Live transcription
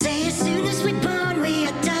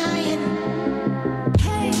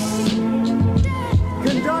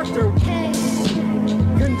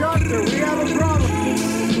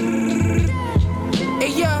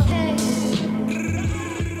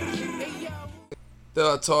That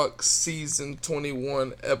I Talk Season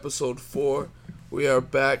 21, Episode 4. We are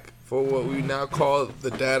back for what we now call the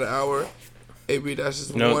Dad Hour. AB Dash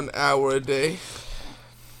is Nope. 1 hour a day.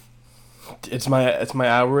 It's my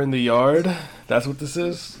hour in the yard. That's what this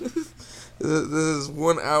is. This is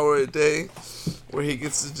 1 hour a day where he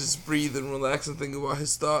gets to just breathe and relax and think about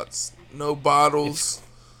his thoughts. No bottles.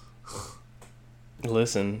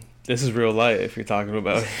 Listen, this is real life you're talking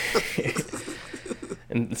about.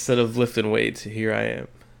 And instead of lifting weights, here I am.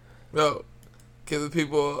 No. Give the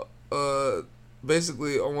people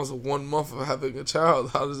basically almost 1 month of having a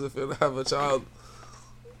child. How does it feel to have a child?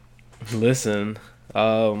 Listen,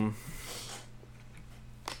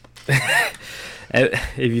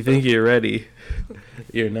 if you think you're ready,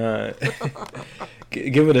 you're not.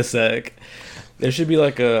 Give it a sec. There should be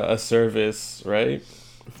like a service, right?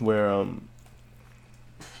 Where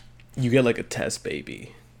you get like a test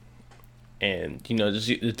baby. And, just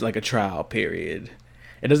it's like a trial period.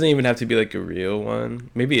 It doesn't even have to be like a real one.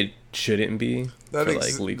 Maybe it shouldn't be for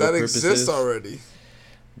like legal purposes. Exists already.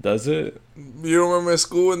 Does it? You don't remember in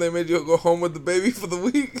school when they made you go home with the baby for the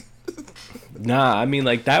week? Nah, I mean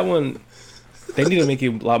like that one, they need to make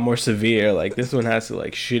it a lot more severe. Like this one has to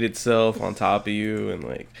like shit itself on top of you and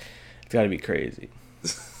like it's gotta be crazy.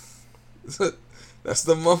 That's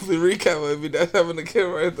the monthly recap, baby. That's having a kid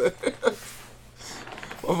right there.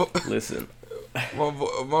 Listen,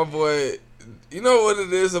 my boy, you know what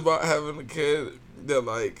it is about having a kid that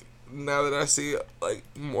like now that I see like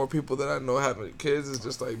more people that I know having kids, it's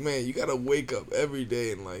just like, man, you gotta wake up every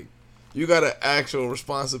day and like you got an actual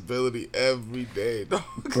responsibility every day, dog.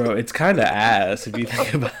 bro, it's kind of ass if you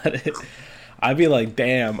think about it. I'd be like,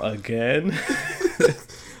 damn, again.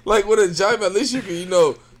 Like with a job, at least you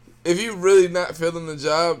can, if you really not feeling the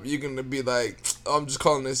job, you can be like, oh, I'm just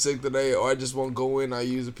calling in sick today, or I just won't go in. I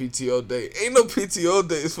use a PTO day. Ain't no PTO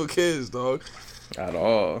days for kids, dog. At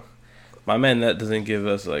all. My man, that doesn't give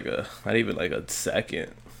us like not even like a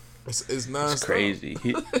second. It's not. It's crazy.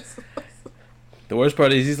 The worst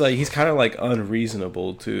part is he's kind of like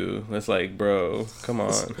unreasonable too. It's like, bro, come on.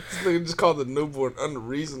 This nigga just called the newborn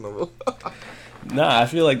unreasonable. Nah, I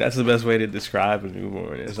feel like that's the best way to describe a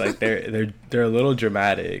newborn. It's like they're a little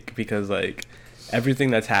dramatic because like everything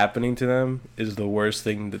that's happening to them is the worst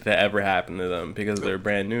thing that ever happened to them because they're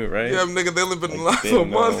brand new, right? Yeah, nigga, they only been alive Like, for a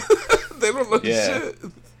month. They don't know shit.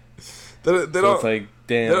 They So don't. it's like,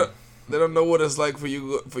 damn. They don't know what it's like for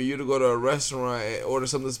you to go to a restaurant and order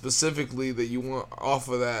something specifically that you want off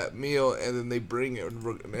of that meal, and then they bring it.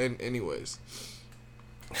 Anyways,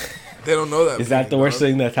 they don't know that. Is that the worst dog.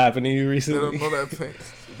 thing that's happened to you They recently? don't know that pain.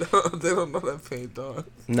 They don't know that pain, dog.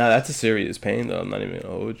 Nah, that's a serious pain though. I'm not even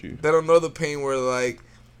gonna hold you. They don't know the pain where like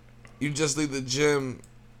you just leave the gym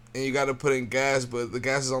and you got to put in gas, but the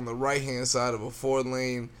gas is on the right hand side of a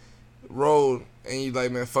 4-lane road, and you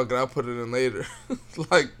like, man, fuck it, I'll put it in later.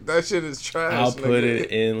 Like that shit is trash. I'll put it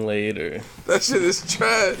in later. That shit is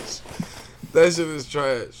trash. That shit is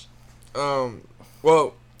trash.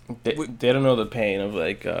 Well, They don't know the pain of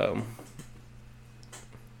like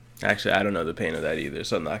Actually, I don't know the pain of that either,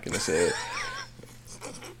 so I'm not gonna say it.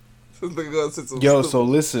 Yo, so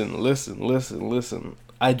listen.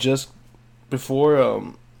 I just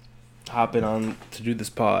before hopping on to do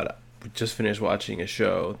this pod, we just finished watching a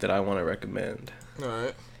show that I want to recommend. All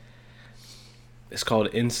right. It's called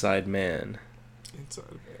Inside Man.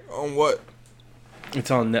 Inside Man. On what?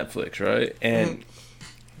 It's on Netflix, right? And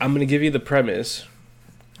I'm gonna give you the premise,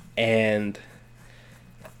 and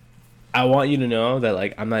I want you to know that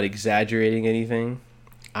like I'm not exaggerating anything.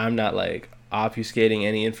 I'm not like obfuscating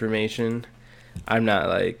any information. I'm not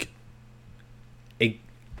like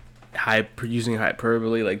using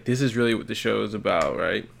hyperbole. Like this is really what the show is about,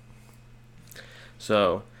 right?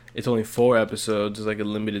 So it's only 4 episodes. It's like a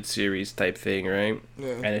limited series type thing, right?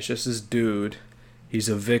 Yeah. And it's just this dude. He's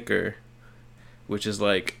a vicar, which is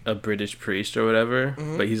like a British priest or whatever.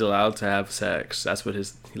 Mm-hmm. But he's allowed to have sex. That's what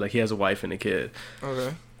he has a wife and a kid.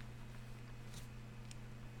 Okay.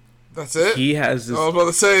 That's it? He has this. I was about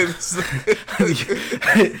to say.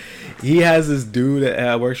 He has this dude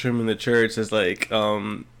that works for him in the church. That's like,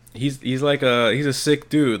 he's a sick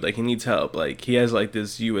dude. Like he needs help. Like he has like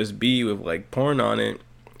this USB with like porn on it,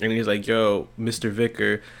 and he's like, "Yo, Mr.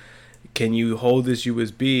 Vicar, can you hold this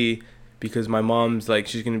USB? Because my mom's like,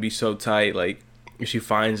 she's gonna be so tight. Like if she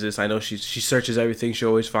finds this, I know she searches everything. She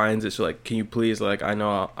always finds it. So like, can you please, like, I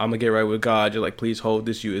know I'm gonna get right with God. You're like, please hold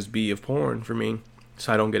this USB of porn for me,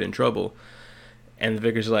 so I don't get in trouble." And the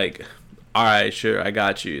vicar's like, all right, sure, I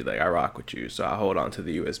got you. Like, I rock with you. So I hold on to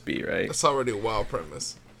the USB, right? That's already a wild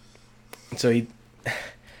premise. So he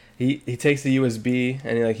takes the USB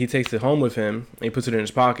and he takes it home with him and he puts it in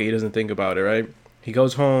his pocket. He doesn't think about it, right? He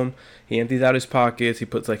goes home. He empties out his pockets. He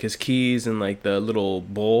puts like his keys in like the little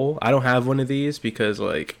bowl. I don't have one of these because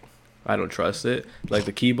like I don't trust it, like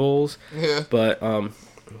the key bowls. Yeah. But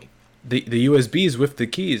the USB is with the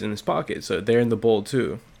keys in his pocket, so they're in the bowl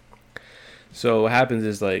too. So what happens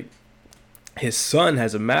is like his son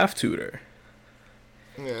has a math tutor.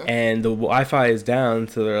 Yeah. And the Wi-Fi is down,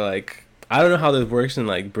 so they're like, I don't know how this works in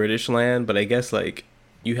like British land, but I guess like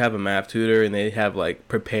you have a math tutor and they have like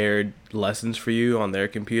prepared lessons for you on their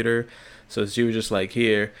computer. So she was just like,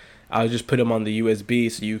 here, I'll just put them on the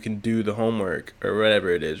USB so you can do the homework or whatever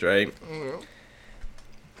it is, right? Yeah.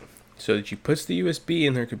 So she puts the USB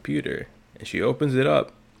in her computer and she opens it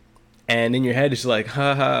up. And in your head, it's like,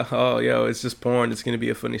 haha, oh, yo, it's just porn. It's going to be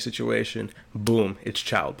a funny situation. Boom, it's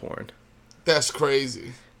child porn. That's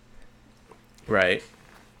crazy. Right.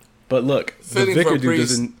 But look, Fitting the vicar for a dude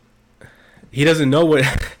priest. he doesn't know what,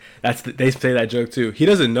 they say that joke too. He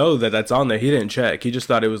doesn't know that that's on there. He didn't check. He just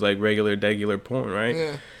thought it was like regular porn, right?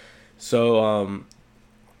 Yeah. So,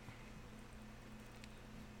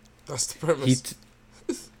 That's the premise.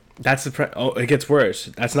 that's the oh, it gets worse.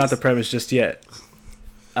 That's not the premise just yet.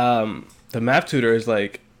 The math tutor is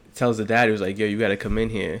like, tells the dad, he was like, yo, you gotta come in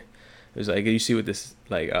here. He was like, you see what this,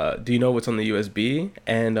 like, do you know what's on the USB?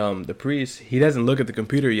 And the priest, he doesn't look at the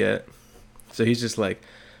computer yet. So he's just like,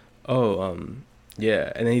 oh,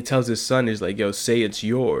 yeah. And then he tells his son, he's like, yo, say it's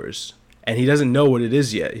yours. And he doesn't know what it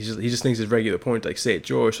is yet. He just thinks it's regular porn, like, say it's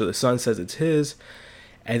yours. So the son says it's his.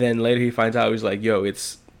 And then later he finds out, he's like, yo,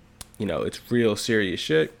 it's, you know, it's real serious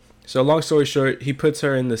shit. So long story short, he puts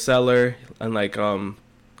her in the cellar and, like,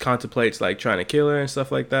 contemplates, like, trying to kill her and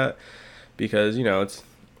stuff like that. Because, you know, it's...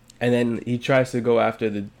 And then he tries to go after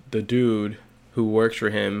the dude who works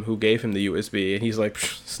for him, who gave him the USB, and he's like,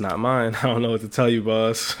 it's not mine. I don't know what to tell you,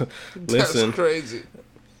 boss. Listen. That's crazy.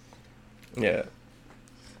 Yeah.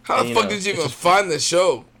 How the fuck did you even find the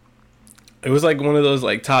show? It was like one of those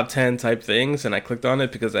like top 10 type things, and I clicked on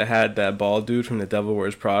it because I had that bald dude from The Devil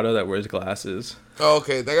Wears Prada that wears glasses. Oh,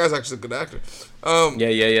 okay. That guy's actually a good actor.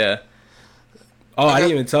 Yeah. Oh, I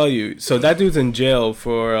didn't even tell you. So that dude's in jail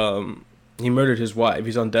for... he murdered his wife.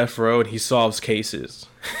 He's on death row and he solves cases.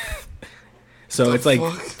 So it's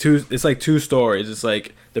like two stories. It's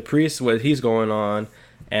like the priest, what he's going on,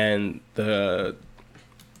 and the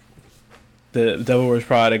Devil Wears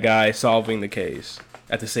Prada guy solving the case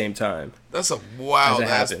at the same time. That's a wild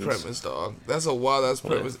ass premise, dog. That's a wild ass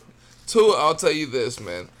premise. Two, I'll tell you this,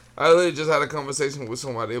 man. I literally just had a conversation with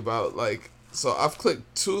somebody about like, so I've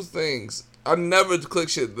clicked two things. I never click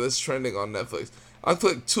shit that's trending on Netflix. I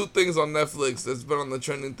clicked two things on Netflix that's been on the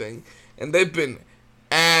trending thing, and they've been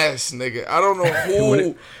ass, nigga. I don't know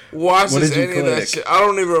who watches any of that shit. I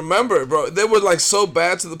don't even remember, bro. They were like so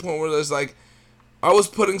bad to the point where there's like, I was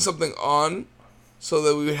putting something on so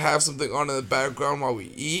that we would have something on in the background while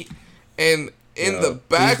we eat, and in the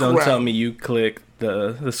background. Please don't tell me you clicked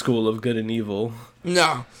the School of Good and Evil.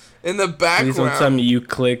 No, in the background. Please don't tell me you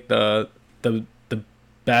clicked the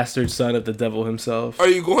bastard son of the devil himself. Are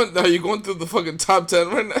you going through the fucking top 10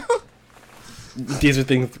 right now? These are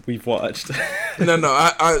things we've watched. No.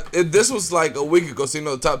 This was like a week ago, so you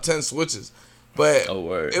know the top 10 switches. But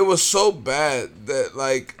it was so bad that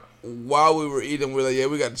like while we were eating, we were like, yeah,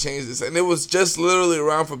 we got to change this, and it was just literally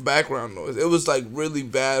around for background noise. It was like really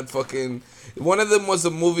bad. Fucking one of them was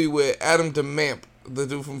a movie with Adam DeMamp, the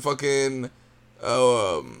dude from fucking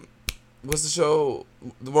what's the show?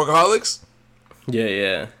 The Workaholics.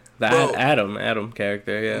 Yeah. The Adam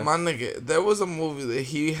character, yeah. My nigga, there was a movie that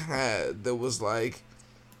he had that was like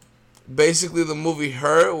basically the movie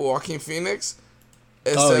Her, Joaquin Phoenix.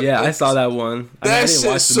 Oh yeah, I saw that one. That I didn't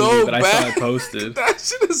watch the movie, but I saw it posted. That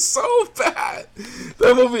shit is so bad.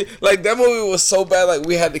 That movie was so bad. Like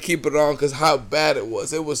we had to keep it on because how bad it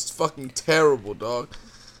was. It was fucking terrible, dog.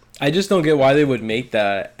 I just don't get why they would make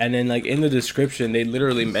that. And then, like, in the description, they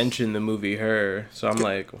literally mention the movie Her. So I'm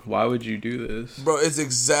like, why would you do this? Bro, it's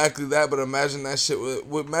exactly that. But imagine that shit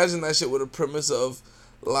with a premise of,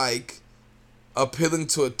 like, appealing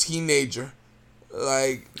to a teenager.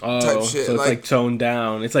 Like, type shit. So it's, like, toned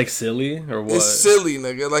down. It's, like, silly or what? It's silly,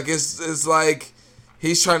 nigga. Like, it's like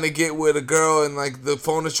he's trying to get with a girl and, like, the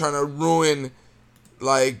phone is trying to ruin,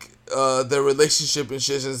 like... their relationship and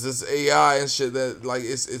shit is this AI and shit that like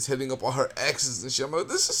it's hitting up all her exes and shit. I'm like,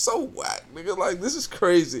 this is so whack, nigga. Like this is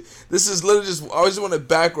crazy. This is literally I just wanted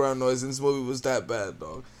background noise, and this movie was that bad,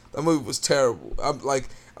 dog. That movie was terrible.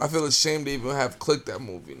 I feel ashamed to even have clicked that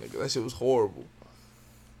movie, nigga. That shit was horrible.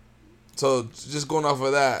 So just going off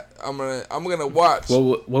of that, I'm gonna watch.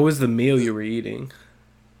 What was the meal you were eating?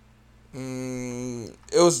 It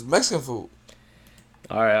was Mexican food.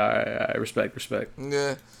 All right. Respect.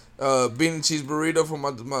 Yeah. bean and cheese burrito from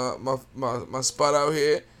my spot out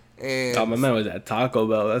here. And Oh, my man was at Taco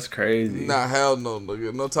Bell. That's crazy. nah, hell no,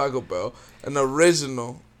 nigga, no Taco Bell. An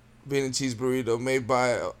original bean and cheese burrito made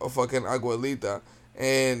by a fucking abuelita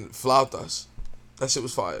and flautas. That shit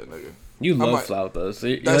was fire, nigga. You love flautas.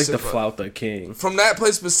 You're like the flauta king. From that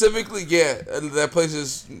place specifically, yeah, that place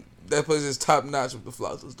is top notch with the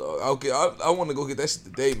flautas, dog. Okay, I want to go get that shit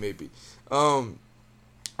today, maybe. All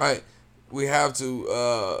right, we have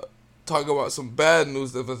to talk about some bad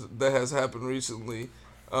news that has happened recently.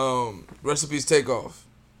 Recipes Takeoff.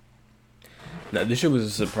 Nah, this shit was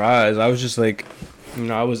a surprise. I was just like,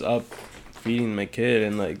 I was up feeding my kid,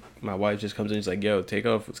 and like my wife just comes in and she's like, yo,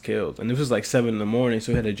 Takeoff was killed. And this was like 7 a.m,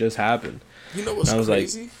 so it had just happened. You know what's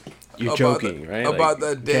crazy? Like, you're joking, right? About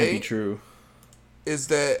that day. Can't be true. Is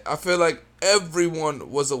that I feel like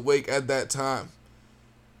everyone was awake at that time.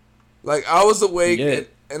 Like, I was awake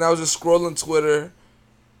and I was just scrolling Twitter,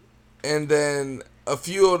 and then a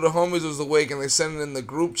few of the homies was awake and they sent it in the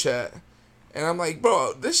group chat. And I'm like,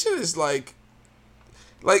 bro, this shit is like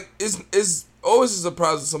it's always a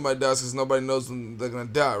surprise when somebody dies because nobody knows when they're gonna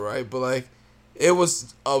die, right? But like, it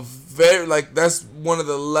was a very, like, that's one of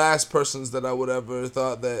the last persons that I would ever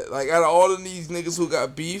thought that, like, out of all of these niggas who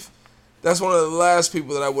got beef, that's one of the last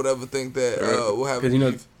people that I would ever think that will have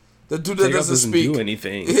beef. The dude that doesn't speak. Do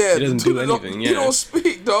anything. Yeah, he doesn't do anything. He don't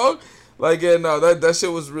speak, dog. Like, yeah, no, that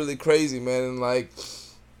shit was really crazy, man. And like,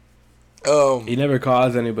 he never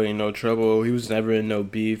caused anybody no trouble. He was never in no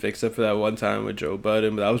beef except for that one time with Joe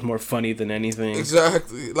Budden, but that was more funny than anything.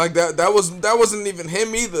 Exactly. Like that wasn't even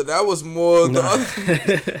him either. That was more the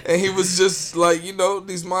other. And he was just like,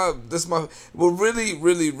 what really,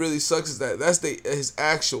 really, really sucks is that's his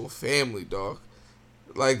actual family, dog.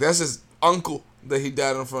 Like, that's his uncle that he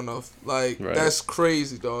died in front of. Like, right. That's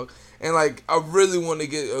crazy, dog. And like, I really want to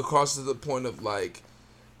get across to the point of like,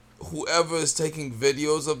 whoever is taking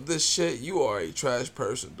videos of this shit, you are a trash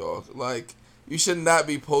person, dog. Like, you should not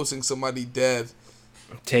be posting somebody dead,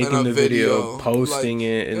 taking the video, posting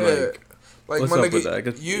it, and like what's up with that?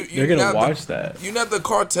 'Cause you're gonna watch that. You're not the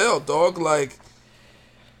cartel, dog. Like,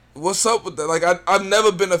 what's up with that? Like, I've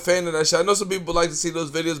never been a fan of that shit. I know some people like to see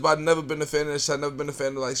those videos, but I've never been a fan of that shit. I've never been a fan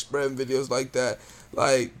of like spreading videos like that.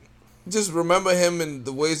 Like, just remember him in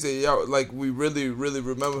the ways that y'all, like, we really, really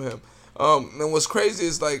remember him. And what's crazy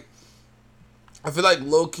is like, I feel like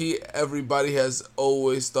low-key everybody has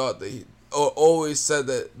always thought that or always said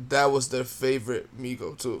that was their favorite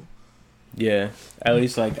Migo too. Yeah, at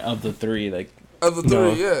least like of the three, like of the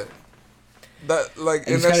three, yeah. That like,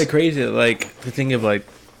 and it's kind of crazy, like, to think of like,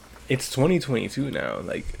 it's 2022 now.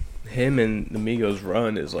 Like, him and the Migos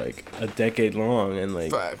run is like a decade long, and like,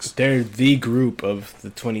 facts. They're the group of the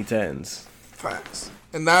 2010s. Facts.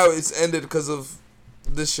 And now it's ended because of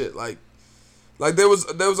this shit, like they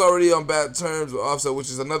was already on bad terms with Offset, which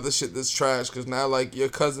is another shit that's trash. Because now, like, your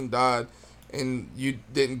cousin died, and you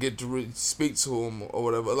didn't get to really speak to him or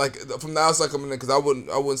whatever. Like, from the outside coming in, because I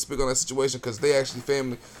wouldn't speak on that situation because they actually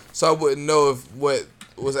family, so I wouldn't know if what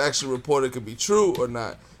was actually reported could be true or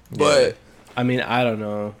not. But yeah. I mean, I don't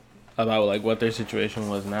know about like what their situation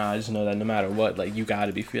was now. I just know that no matter what, like, you got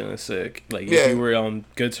to be feeling sick. Like, if you were on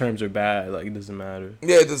good terms or bad, like, it doesn't matter.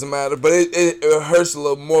 Yeah, it doesn't matter. But it hurts a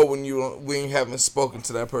little more when you haven't spoken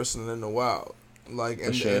to that person in a while. Like,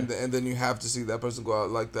 and then you have to see that person go out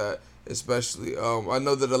like that. Especially, I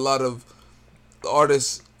know that a lot of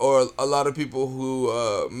artists or a lot of people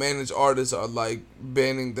who manage artists are like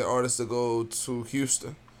banning the artists to go to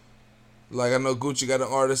Houston. Like, I know Gucci got an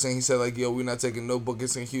artist and he said like, yo, we're not taking no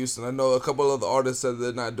bookings in Houston. I know a couple of the artists said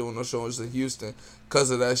they're not doing no shows in Houston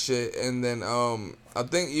because of that shit. And then I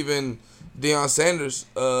think even Deion Sanders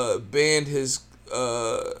banned his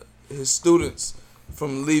students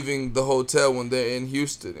from leaving the hotel when they're in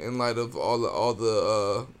Houston in light of all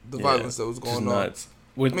the violence that was going on. Nuts.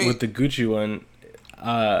 With the Gucci one,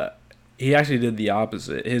 he actually did the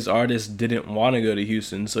opposite. His artist didn't want to go to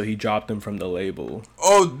Houston, so he dropped them from the label.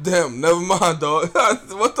 Oh, damn. Never mind, dog.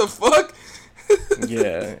 What the fuck?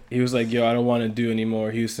 Yeah. He was like, yo, I don't want to do any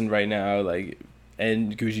more Houston right now. Like,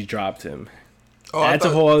 and Gucci dropped him. Oh, that's a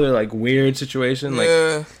whole other, like, weird situation.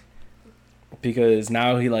 Yeah. Like, because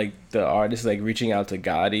now the artist is, like, reaching out to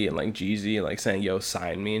Gotti and, like, Jeezy and, like, saying, yo,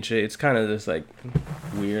 sign me and shit. It's kind of just, like,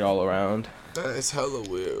 weird all around. That is hella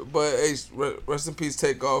weird. But, hey, rest in peace,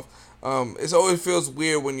 Takeoff. It always feels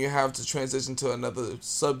weird when you have to transition to another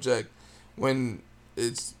subject when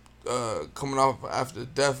it's coming off after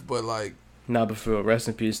death, but like... Nah, but for real, rest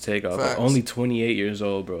in peace, Takeoff. Like, only 28 years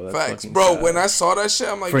old, bro. That's facts. Bro, sad. When I saw that shit,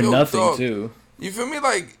 I'm like, for yo, nothing, dog, too. You feel me?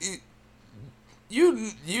 Like,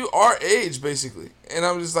 you our age basically, and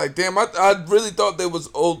I'm just like, damn, I really thought they was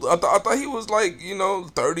old. I thought he was like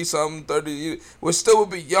 30 something, 30, which still would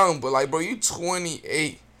be young, but like, bro, you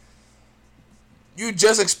 28, you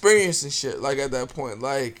just experiencing shit like at that point.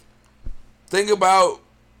 Like, think about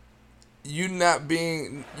you not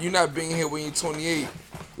being here when you're 28,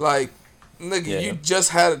 like, nigga, you just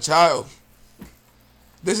had a child.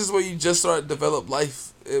 This is where you just start to develop life.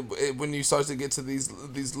 When you start to get to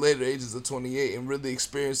these later ages of 28 and really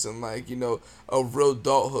experiencing like a real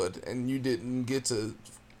adulthood, and you didn't get to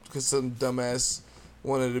because some dumbass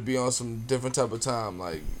wanted to be on some different type of time.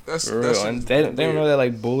 Like that's for real. And they don't know that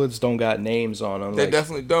like bullets don't got names on them. They like,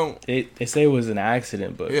 definitely don't. They say it was an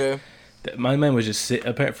accident, but yeah, my man was just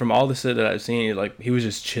apparently from all the shit that I've seen, like he was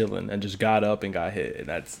just chilling and just got up and got hit, and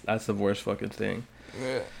that's the worst fucking thing.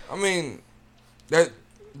 Yeah, I mean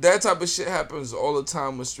that type of shit happens all the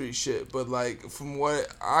time with street shit, but like from what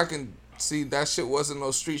I can see, that shit wasn't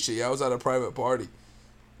no street shit. Yeah, I was at a private party.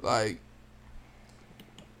 Like,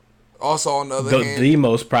 also on the other hand, the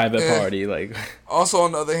most private party. Like, also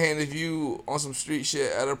on the other hand, if you on some street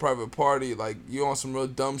shit at a private party, like you on some real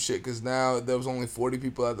dumb shit, because now there was only 40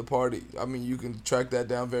 people at the party. I mean, you can track that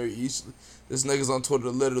down very easily. This nigga's on Twitter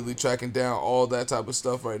literally tracking down all that type of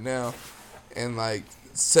stuff right now, and like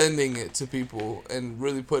sending it to people and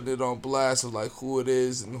really putting it on blast of like who it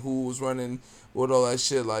is and who was running with all that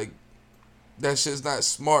shit. Like, that shit's not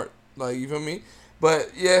smart. Like, you feel me?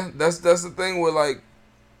 But yeah, that's the thing with like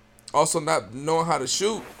also not knowing how to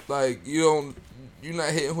shoot. Like, you're not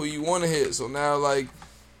hitting who you want to hit. So now like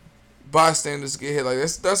bystanders get hit. Like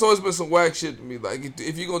that's always been some whack shit to me. Like,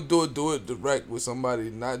 if you're gonna do it direct with somebody,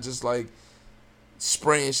 not just like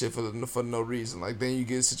spraying shit for no reason. Like, then you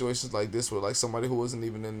get situations like this where like somebody who wasn't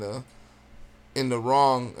even in the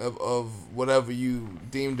wrong of whatever you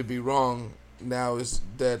deem to be wrong now is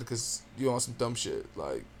dead because you on some dumb shit.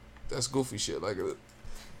 Like, that's goofy shit. Like,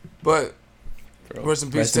 but rest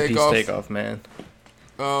in peace, Takeoff, man.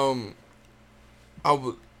 I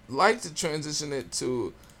would like to transition it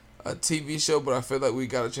to a TV show, but I feel like we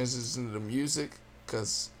gotta transition to the music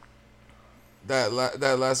because that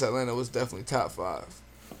last Atlanta was definitely top 5.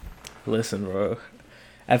 Listen, bro.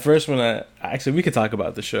 At first, when we could talk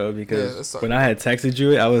about the show because when I had texted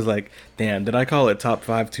you, I was like, "Damn, did I call it top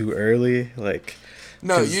 5 too early?" Like,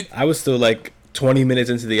 no, I was still like 20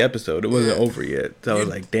 minutes into the episode. It wasn't over yet, so I was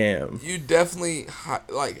like, "Damn." You definitely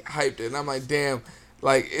hyped it, and I'm like, "Damn."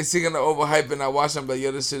 Like, is he gonna overhype it? And I watch him, like,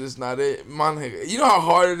 yo, this shit is not it. Man, you know how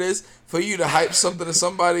hard it is for you to hype something to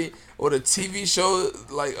somebody or a TV show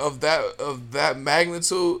like of that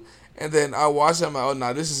magnitude, and then I watch him, like, oh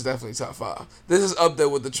nah, this is definitely top 5. This is up there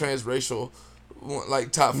with the transracial,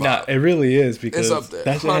 like top 5. Nah, it really is because it's up there.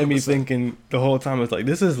 That shit had me thinking the whole time. I was like,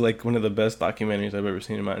 this is like one of the best documentaries I've ever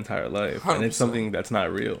seen in my entire life, 100%. And it's something that's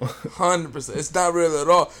not real. 100%, it's not real at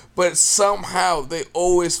all. But somehow they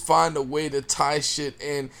always find a way to tie shit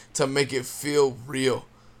in to make it feel real.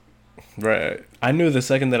 Right. I knew the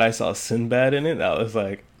second that I saw Sinbad in it, I was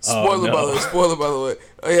like, spoiler by the way.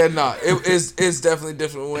 Oh yeah, nah, it's definitely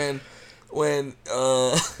different when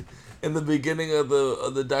in the beginning of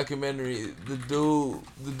the documentary, the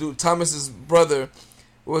dude Thomas's brother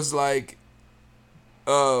was like,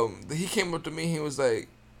 he came up to me, he was like,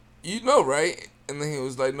 you know, right? And then he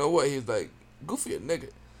was like, no, what? He was like, Goofy a nigga.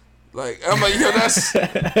 Like, I'm like, yo,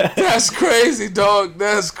 that's crazy, dog.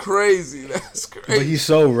 That's crazy. But he's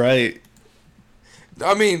so right.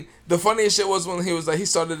 I mean, the funniest shit was when he was like, he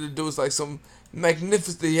started to do like some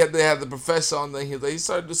magnificent. They had the professor on there. He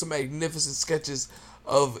started to do some magnificent sketches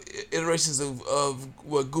of iterations of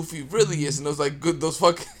what Goofy really is, and it was like good. Those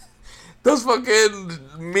fucking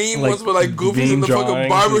meme ones were like Goofy's in the fucking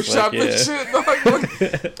barbershop and shit.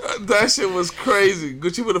 Dog. That shit was crazy.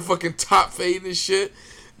 Gucci with a fucking top fade and shit.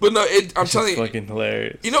 But no, I'm telling you, fucking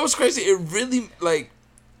hilarious. You know what's crazy? It really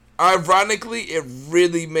ironically, it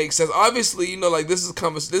really makes sense. Obviously, like this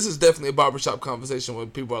is definitely a barbershop conversation where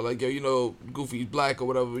people are like, yo, Goofy's black or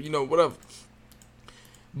whatever, whatever.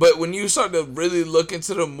 But when you start to really look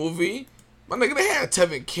into the movie, my nigga, they had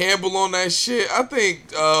Tevin Campbell on that shit. I think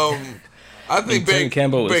Tevin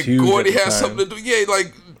Campbell was huge Gordy had time. something to do. Yeah,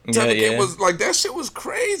 like Tevin Campbell was like, that shit was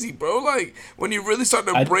crazy, bro. Like when you really start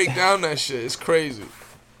to break down that shit, it's crazy.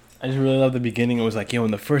 I just really love the beginning. It was like, yo,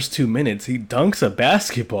 in the first 2 minutes, he dunks a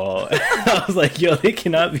basketball. I was like, yo, they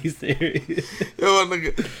cannot be serious. Yo,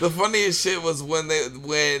 nigga, the funniest shit was when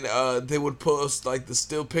they would post like the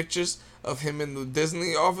still pictures of him in the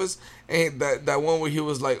Disney office, and that one where he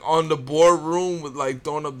was like on the boardroom with like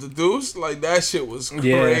throwing up the deuce, like that shit was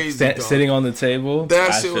crazy. Yeah, sitting on the table.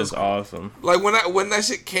 That shit was awesome. Like when that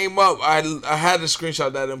shit came up, I had to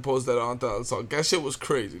screenshot that and post that on TikTok. That shit was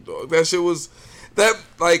crazy, dog. That shit was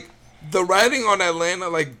like the writing on Atlanta,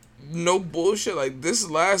 like no bullshit. Like this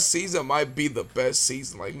last season might be the best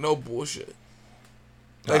season. Like no bullshit.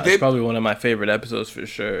 Like it's probably one of my favorite episodes for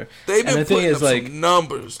sure. They've been putting up like some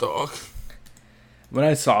numbers, dog. When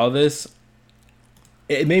I saw this,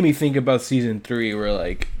 it made me think about season 3, where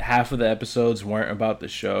like half of the episodes weren't about the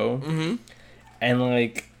show, and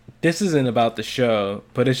like this isn't about the show,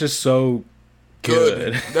 but it's just so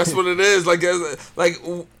good. That's what it is. Like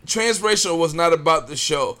Transracial was not about the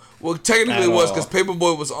show. Well, technically it was, because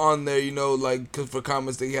Paperboy was on there, you know, like for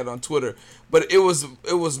comments that he had on Twitter. But it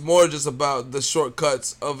was more just about the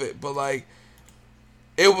shortcuts of it. But like,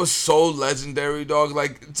 it was so legendary, dog.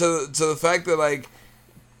 Like to the fact that like,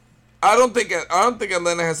 I don't think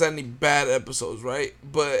Atlanta has any bad episodes, right?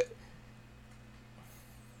 But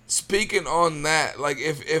speaking on that, like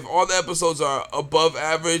if all the episodes are above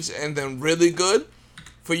average and then really good,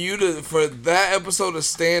 for that episode to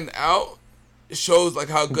stand out, it shows like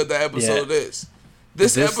how good that episode is.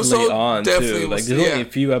 This episode on definitely was, like there's only a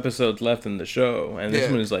few episodes left in the show, and this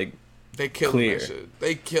one is like they killing that shit.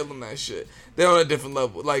 They killing that shit. They're on a different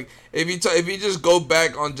level. Like if you just go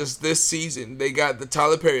back on just this season, they got the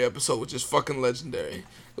Tyler Perry episode, which is fucking legendary.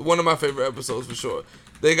 One of my favorite episodes for sure.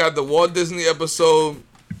 They got the Walt Disney episode.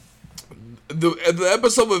 The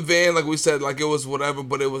episode with Van, like we said, like it was whatever,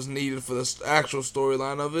 but it was needed for the actual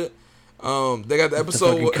storyline of it. They got the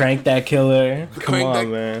episode with Crank That Killer. Come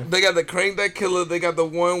on, man. They got the Crank That Killer. They got the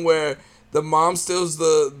one where the mom steals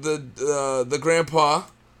the grandpa.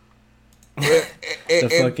 The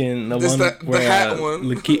hat one.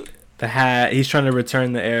 The hat. He's trying to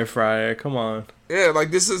return the air fryer. Come on. Yeah, like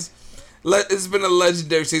it's been a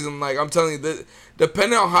legendary season. Like I'm telling you, that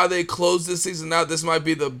depending on how they close this season out, this might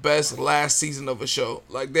be the best last season of a show.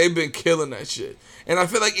 Like they've been killing that shit, and I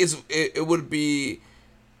feel like it would be,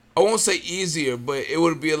 I won't say easier, but it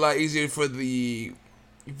would be a lot easier for the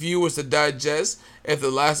viewers to digest if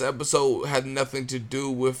the last episode had nothing to do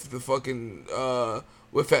with the fucking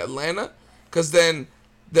with Atlanta, because then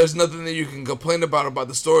there's nothing that you can complain about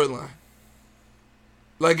the storyline.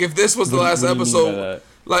 Like if this was the last episode,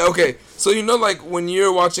 like okay, so you know, like when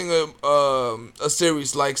you're watching a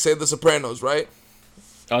series like say The Sopranos, right?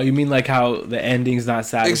 Oh, you mean like how the ending's not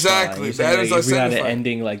satisfying? Exactly, that is if we had an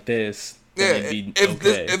ending like this. Yeah, if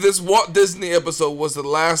this Walt Disney episode was the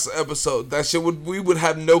last episode, we would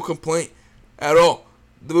have no complaint at all.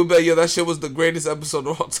 We'd be like, yo, that shit was the greatest episode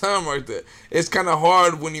of all time right there. It's kind of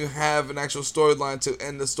hard when you have an actual storyline to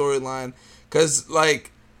end the storyline, because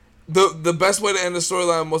like the best way to end the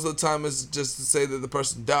storyline most of the time is just to say that the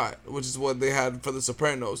person died, which is what they had for The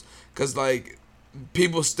Sopranos, because like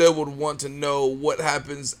people still would want to know what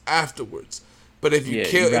happens afterwards. But if you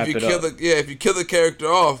kill the character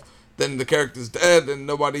off, then the character's dead and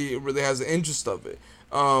nobody really has an interest of it.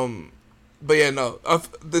 But yeah, no,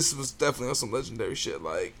 this was definitely on some legendary shit.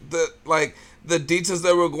 Like the details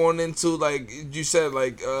that we're going into, like you said,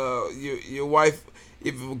 like your wife,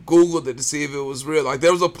 if you Googled it to see if it was real. Like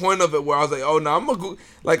there was a point of it where I was like, oh no, I'm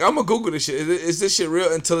gonna Google this shit. Is this shit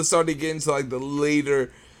real? Until it started getting to like the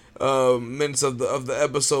later minutes of the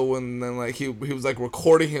episode when then like he was like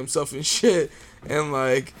recording himself and shit, and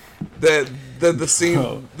like the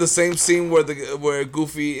scene the same scene where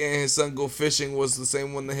Goofy and his son go fishing was the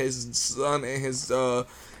same one that his son and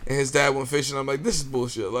his dad went fishing. I'm like, this is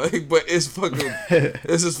bullshit. Like, but it's fucking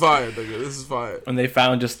this is fire, nigga. This is fire. And they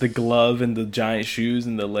found just the glove and the giant shoes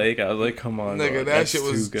in the lake. I was like, come on, nigga, that shit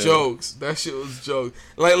was jokes. That shit was jokes.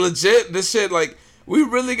 Like legit, this shit, like we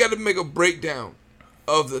really got to make a breakdown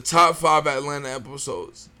of the top 5 Atlanta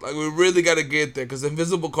episodes. Like we really got to get there, because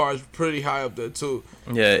Invisible Car is pretty high up there too.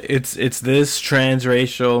 Yeah, it's this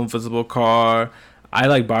Transracial, Invisible Car. I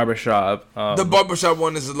like Barbershop. The Barbershop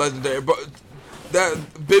one is a legendary, but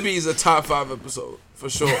that Bibby is a top 5 episode for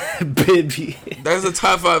sure. Bibby, that's a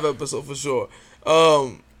top 5 episode for sure.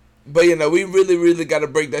 But you know, we really got to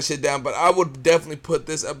break that shit down. But I would definitely put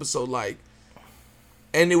this episode like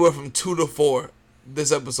anywhere from 2 to 4.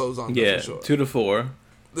 This episode's on there for sure. 2 to 4.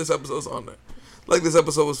 This episode's on there. Like this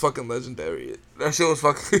episode was fucking legendary. That shit was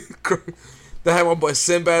fucking crazy. They had my boy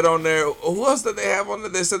Sinbad on there. Who else did they have on there?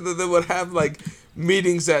 They said that they would have like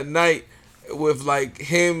meetings at night with like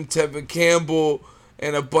him, Tevin Campbell,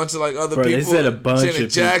 and a bunch of like other Bro, people. they said a bunch Janet of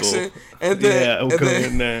Jackson, people. and then Yeah, I'm coming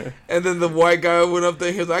in there. and then the white guy went up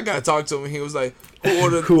there. He was like, I gotta talk to him. And he was like, who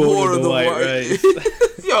ordered the white rice?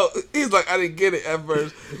 Yo, he's like, I didn't get it at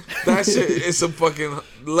first. That shit is some fucking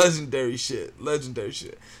legendary shit.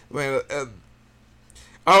 Man.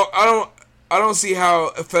 I don't see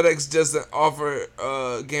how FedEx doesn't offer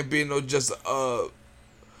Gambino just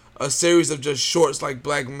a series of just shorts like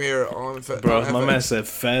Black Mirror on FedEx. Bro, my man said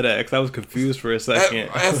FedEx. I was confused for a second.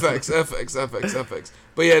 FX.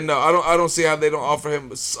 But yeah, no, I don't see how they don't offer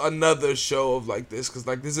him another show of like this, because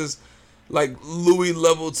like this is like Louis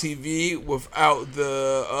level TV without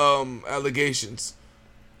the allegations.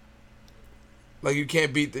 Like, you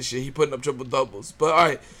can't beat this shit. He putting up triple doubles. But all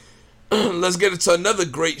right, let's get into another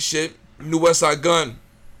great shit. New Westside Gun.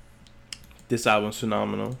 This album's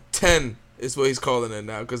phenomenal. 10 is what he's calling it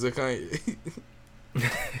now, because of Kanye.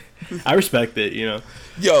 I respect it, you know.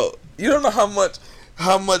 Yo, you don't know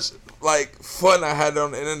how much like fun I had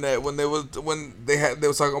on the internet when they was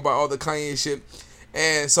talking about all the Kanye shit,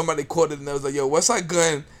 and somebody quoted and they was like, "Yo, Westside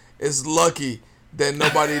Gun is lucky that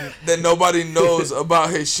nobody knows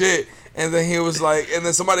about his shit." And then he was like, and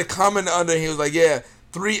then somebody commented under, and he was like, "Yeah,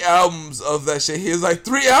 3 albums of that shit." He was like,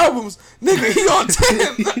 3 albums? Nigga, he on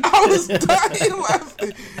 10. I was dying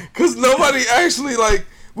laughing. Because nobody actually, like,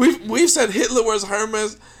 we've said Hitler Wears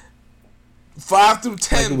Hermes 5 through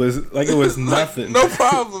 10. Like it was nothing. Like, no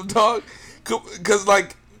problem, dog. Because,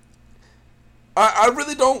 like, I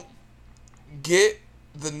really don't get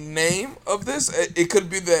the name of this. It could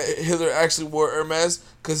be that Hitler actually wore Hermes.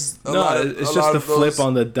 Cause it's just the flip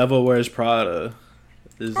on the Devil Wears Prada.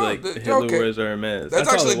 It's like Hitler Wears Hermes. That's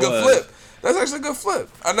actually a good flip. That's actually a good flip.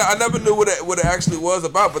 I never knew what it actually was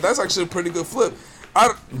about, but that's actually a pretty good flip.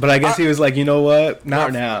 But I guess he was like, you know what?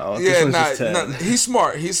 Not now. Yeah, he's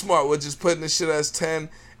smart. He's smart with just putting this shit as 10,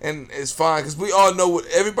 and it's fine, because we all know what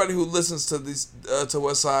everybody who listens to these to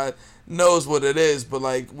Westside knows what it is. But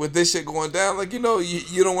like with this shit going down, like, you know,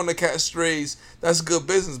 you don't want to catch strays. That's good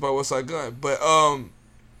business by Westside Gun. But all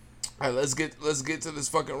right, let's get to this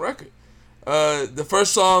fucking record. The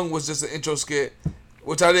first song was just an intro skit,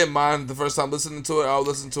 which I didn't mind the first time listening to it. I'll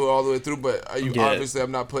listen to it all the way through, but obviously I'm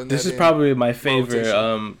not putting that in. This is probably my favorite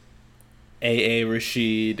A.A.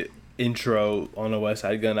 Rashid intro on a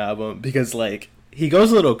Westside Gun album, because like he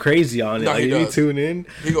goes a little crazy on it. No, like, if you tune in,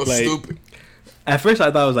 he goes like, stupid. At first I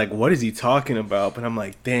thought I was like, what is he talking about? But I'm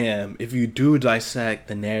like, damn, if you do dissect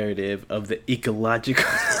the narrative of the ecological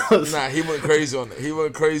Nah, he went crazy on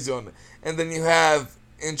it. And then you have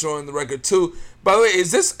intro in the record too. By the way,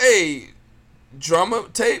 is this a drama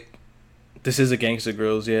tape? This is a Gangsta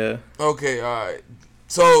Grills, yeah. Okay, alright.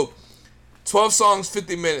 So 12 songs,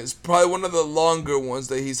 50 minutes. Probably one of the longer ones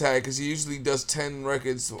that he's had, because he usually does 10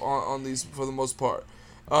 records on these for the most part.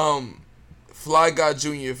 Fly God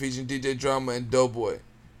Jr. featuring DJ Drama and Doughboy.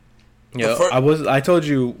 Yeah, I told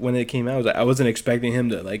you when it came out, I wasn't expecting him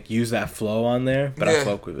to like use that flow on there, but I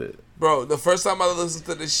fuck with it. Bro, the first time I listened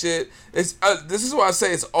to this shit, this is why I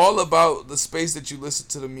say it's all about the space that you listen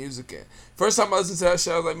to the music in. First time I listened to that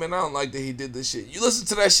shit, I was like, man, I don't like that he did this shit. You listen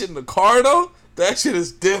to that shit in the car, though, that shit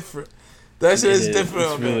is different. That shit is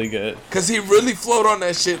different. It's really good. Because he really flowed on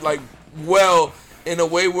that shit, like, well, in a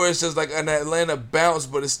way where it's just like an Atlanta bounce,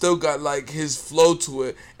 but it still got, like, his flow to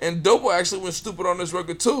it. And Doughboy actually went stupid on this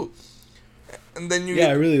record, too. And then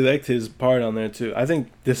I really liked his part on there, too. I think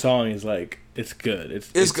this song is, like, it's good.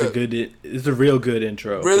 It's good. It's a real good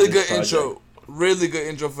intro. Really good intro. Really good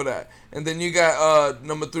intro for that. And then you got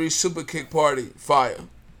number 3, Super Kick Party, Fire.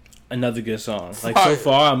 Another good song. Like, so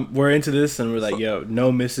far, we're into this, and we're like, yo,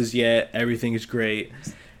 no misses yet. Everything is great.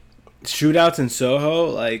 Shootouts in Soho,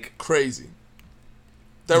 like, crazy.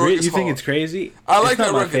 You think it's crazy? I like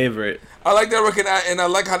that record. My favorite. I like that record, and I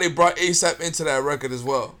like how they brought ASAP into that record as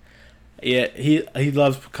well. Yeah, he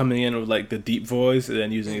loves coming in with like the deep voice and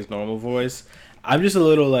then using his normal voice. I'm just a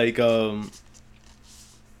little like I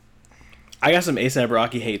got some A$AP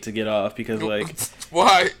Rocky hate to get off, because like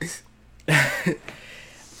why?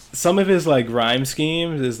 Some of his like rhyme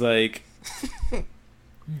schemes is like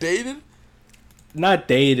dated? Not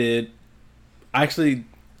dated. Actually,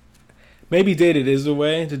 maybe dated is the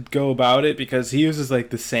way to go about it, because he uses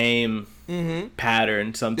like the same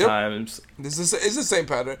pattern sometimes. Yep. It's the same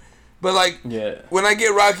pattern. But like, yeah, when I get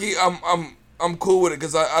Rocky, I'm cool with it,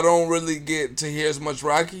 because I don't really get to hear as much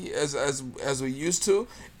Rocky as we used to,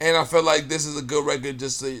 and I feel like this is a good record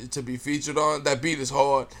just to be featured on. That beat is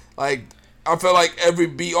hard. Like, I feel like every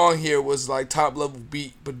beat on here was like top level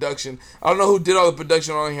beat production. I don't know who did all the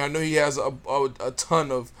production on here. I know he has a ton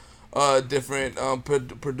of different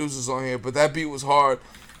producers on here, but that beat was hard.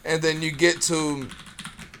 And then you get to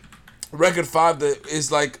record 5 that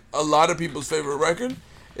is like a lot of people's favorite record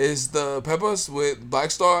is the Peppers with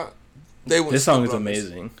Black Star. This song is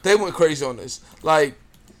amazing. They went crazy on this. Like,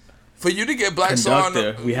 for you to get Black Star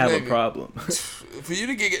on we have a problem. For you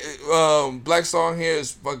to get Black Star on here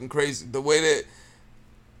is fucking crazy. The way that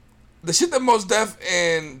the shit that Mos Def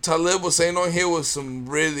and Talib was saying on here was some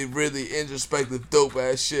really, really introspective, dope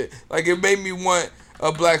ass shit. Like, it made me want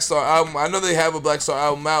a Black Star album. I know they have a Black Star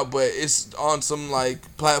album out, but it's on some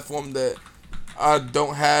like platform that I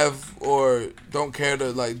don't have or don't care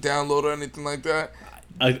to like download or anything like that.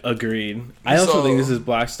 Agreed. I also think this is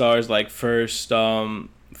Black Star's like first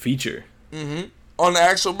feature. On the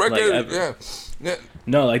actual record, like, yeah.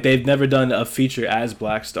 No, like they've never done a feature as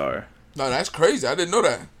Black Star. No, that's crazy. I didn't know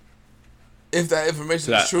that. If that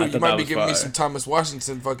information is true, you might be giving me some Thomas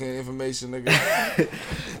Washington fucking information, nigga.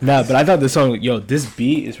 Nah, but I thought this song, this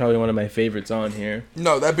beat is probably one of my favorites on here.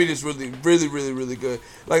 No, that beat is really, really, really, really good.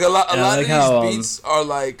 Like a lot of these beats are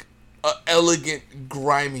like elegant,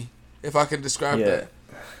 grimy. If I can describe that.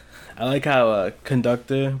 I like how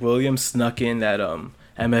Conductor Williams snuck in that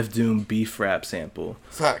MF Doom beef rap sample.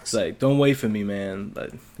 Facts. It's like, don't wait for me, man.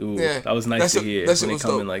 Like, that was nice to hear when they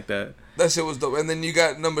come in like that. That shit was dope. And then you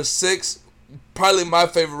got number 6, probably my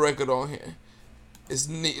favorite record on here. It's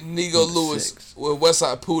Nego Lewis with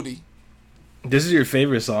Westside Pootie. This is your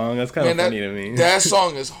favorite song? That's kind of funny to me. That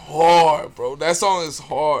song is hard, bro. That song is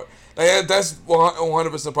hard. Like, that's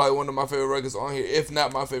 100% probably one of my favorite records on here, if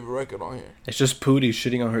not my favorite record on here. It's just Pootie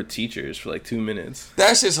shitting on her teachers for like 2 minutes.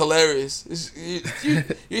 That shit's hilarious.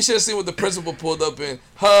 You should have seen what the principal pulled up in.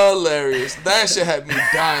 Hilarious. That shit had me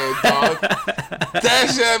dying, dog.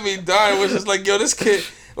 That shit had me dying. It was just like, yo, this kid,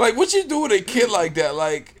 like, what you do with a kid like that?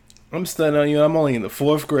 Like, I'm stunned on you. I'm only in the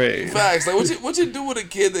 4th grade. Facts. Like, what you do with a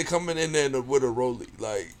kid that coming in there with a rollie?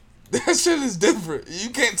 Like, that shit is different. You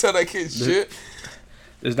can't tell that kid shit.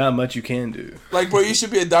 There's not much you can do. Like, bro, you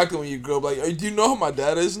should be a doctor when you grow up. Like, do you know who my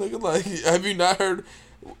dad is, nigga? Like, have you not heard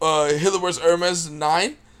Hitler vs. Hermes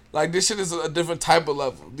 9? Like, this shit is a different type of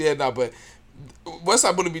level. Yeah, nah, but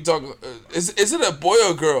Westside Pootie be talking. Is it a boy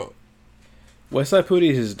or a girl? Westside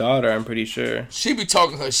Pootie is his daughter, I'm pretty sure. She be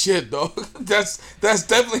talking her shit, dog. That's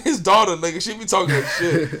definitely his daughter, nigga. She be talking her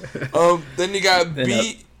shit. Then you got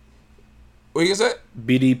what you say?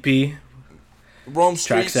 BDP. Rome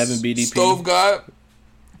Streets. Track 7 BDP.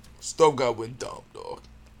 Stove God went dumb, dog.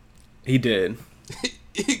 He did.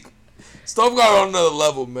 Stove God on another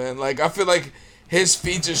level, man. Like, I feel like his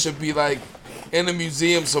feature should be like in a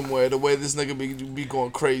museum somewhere. The way this nigga be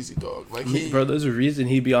going crazy, dog. Like, bro, there's a reason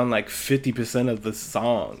he be on like 50% of the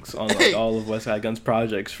songs on like all of Westside Gunn's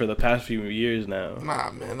projects for the past few years now.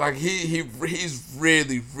 Nah, man. Like, he's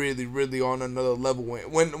really, really, really on another level.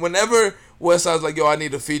 Whenever Westside's like, yo, I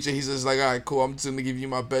need a feature, he's just like, all right, cool. I'm just gonna give you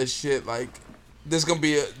my best shit. Like, this gonna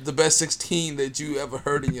be the best 16 that you ever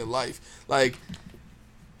heard in your life. Like,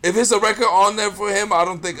 if it's a record on there for him, I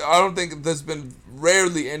don't think there's been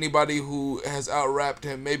rarely anybody who has out-rapped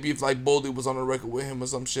him. Maybe if like Boldy was on a record with him or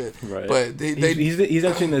some shit. Right. But he's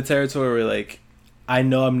actually in the territory where like, I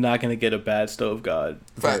know I'm not gonna get a bad Stove God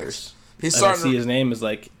verse. He's starting. I see his name is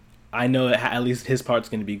like, I know at least his part's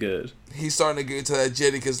gonna be good. He's starting to get into that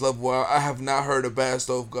Jadakiss level where I have not heard a bad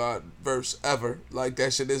Stove God verse ever. Like,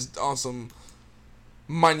 that shit is on some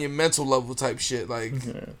monumental level type shit. Like,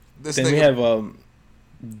 this then nigga. We have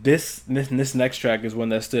this next track is one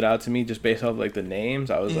that stood out to me just based off like the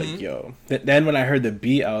names. I was like, yo. Then when I heard the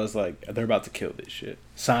beat, I was like, they're about to kill this shit.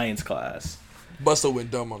 Science Class. Busta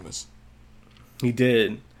went dumb on this. He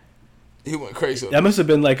did. He went crazy. That must have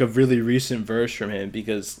been like a really recent verse from him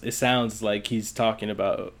because it sounds like he's talking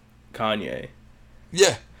about Kanye.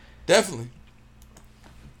 Yeah, definitely.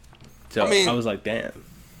 So I mean, I was like, damn.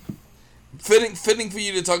 Fitting for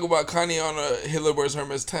you to talk about Kanye on a Hitler vs.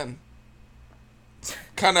 Hermes 10.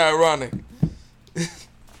 Kind of ironic.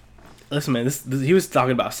 Listen, man, he was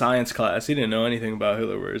talking about Science Class. He didn't know anything about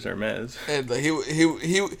Hitler vs. Hermes. And like,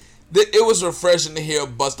 it was refreshing to hear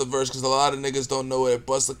Busta verse because a lot of niggas don't know that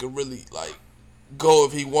Busta could really like go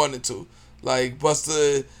if he wanted to. Like,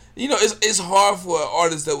 Busta, you know, it's hard for an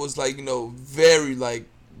artist that was like, you know, very like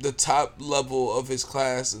the top level of his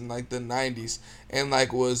class in like the 90s and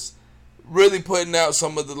like was really putting out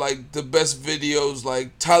some of the like the best videos,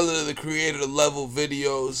 like Tyler the Creator level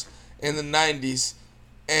videos in the 90s,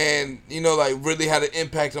 and you know, like really had an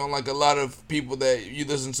impact on like a lot of people that you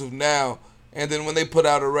listen to now. And then when they put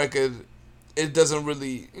out a record, it doesn't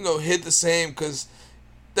really, you know, hit the same because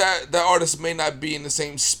that artist may not be in the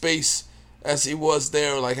same space as he was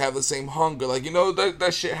there, or like have the same hunger. Like, you know,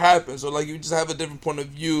 that shit happens, or like you just have a different point of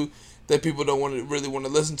view that people don't really want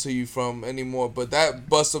to listen to you from anymore. But that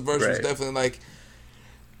Busta verse was definitely like,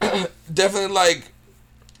 definitely like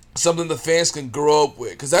something the fans can grow up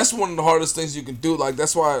with, because that's one of the hardest things you can do. Like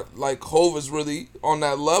that's why like Hove is really on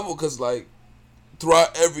that level, because like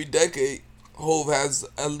throughout every decade, Hove has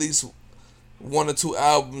at least one or two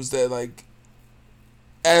albums that like,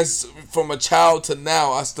 as from a child to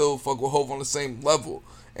now, I still fuck with Hove on the same level,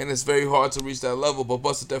 and it's very hard to reach that level. But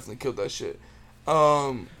Busta definitely killed that shit.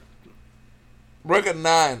 Record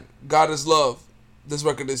 9, God Is Love. This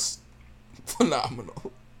record is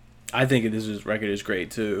phenomenal. I think this record is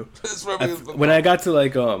great too. This record is phenomenal. When I got to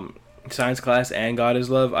like Science Class and God Is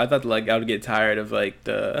Love, I thought like I would get tired of like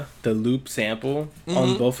the loop sample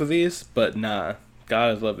on both of these, but nah,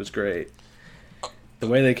 God Is Love is great. The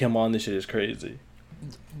way they came on this shit is crazy.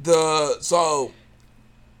 So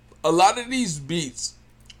a lot of these beats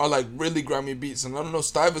are like really Grammy beats, and I don't know,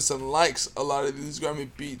 Stuyvesant likes a lot of these Grammy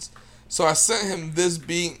beats. So I sent him this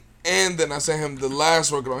beat, and then I sent him the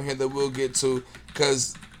last record on here that we'll get to,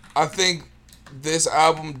 because I think this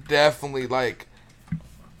album definitely, like,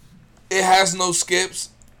 it has no skips,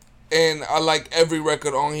 and I like every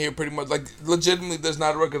record on here pretty much. Like, legitimately, there's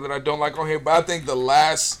not a record that I don't like on here, but I think the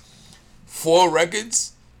last 4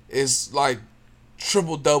 records is, like,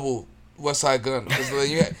 triple-double Westside Gunn.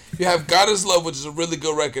 You have God Is Love, which is a really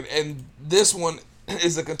good record, and this one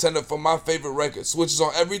is a contender for my favorite record. Switches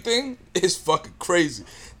on Everything is fucking crazy.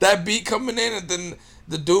 That beat coming in, and then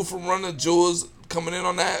the dude from Run the Jewels coming in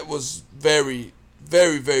on that was very,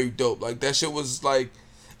 very, very dope. Like, that shit was like,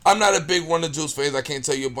 I'm not a big Run the Jewels fan. I can't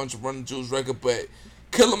tell you a bunch of Run the Jewels record, but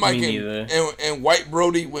Killer Mike and White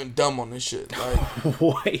Brody went dumb on this shit. Like,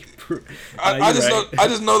 White Brody. I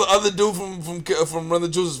just know the other dude from Run the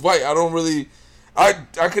Jewels is white. I don't really, I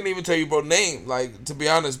couldn't even tell you bro name, like, to be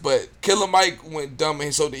honest. But Killer Mike went dumb,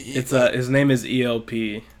 and so did he. It's his name is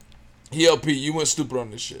ELP. ELP, you went stupid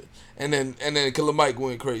on this shit, and then Killer Mike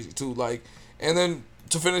went crazy too. Like, and then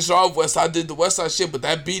to finish off, Westside did the Westside shit, but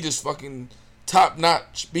that beat is fucking top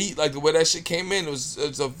notch beat. Like, the way that shit came in,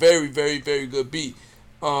 it's a very, very, very good beat.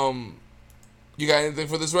 You got anything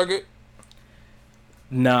for this record?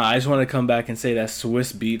 Nah, I just want to come back and say that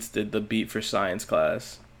Swiss Beats did the beat for Science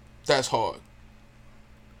Class. That's hard.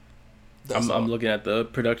 I'm looking at the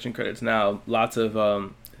production credits now. Lots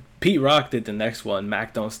of Pete Rock did the next one,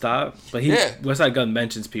 Mac Don't Stop. But Westside Gunn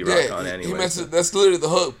mentions Pete Rock on it anyway. He mentioned, that's literally the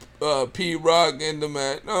hook. Pete Rock and the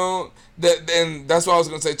Mac. No, and that's what I was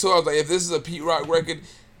gonna say too. I was like, if this is a Pete Rock record,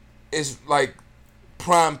 it's like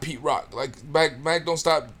prime Pete Rock. Like, Mac Don't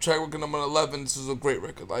Stop, track record number 11. This was a great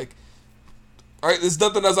record. Like, all right, there's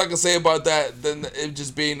nothing else I can say about that than it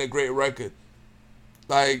just being a great record.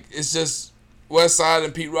 Like, it's just Westside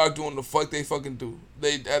and Pete Rock doing the fuck they fucking do.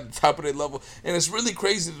 They at the top of their level, and it's really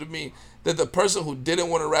crazy to me that the person who didn't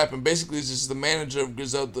want to rap and basically is just the manager of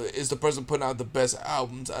Griselda is the person putting out the best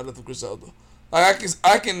albums out of the Griselda. Like,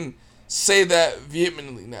 I can say that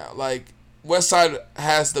vehemently now. Like, Westside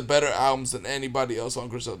has the better albums than anybody else on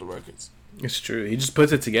Griselda Records. It's true. He just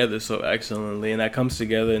puts it together so excellently, and that comes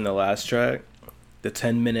together in the last track, the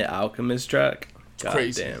 10-minute Alchemist track. God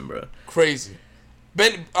Crazy. Damn, bro. Crazy.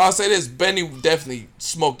 I'll say this: Benny definitely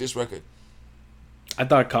smoked this record. I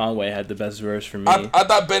thought Conway had the best verse for me. I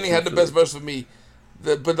thought Benny had the best verse for me,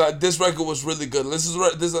 but this record was really good. This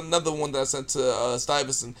is another one that I sent to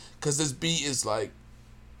Stuyvesant, because this beat is like,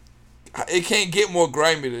 it can't get more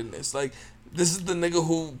grimy than this. Like, this is the nigga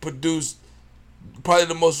who produced probably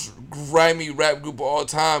the most grimy rap group of all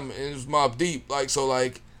time, and it was Mobb Deep. Like, so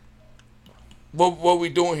like, what we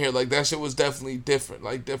doing here? Like, that shit was definitely different.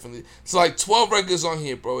 Like, definitely. It's like 12 records on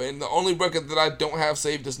here, bro, and the only record that I don't have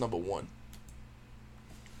saved is number 1.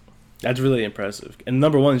 That's really impressive. And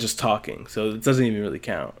number 1 is just talking, so it doesn't even really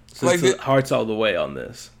count. So like, it's hearts all the way on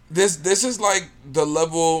this. This is like the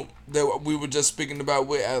level that we were just speaking about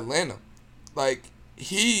with Atlanta. Like,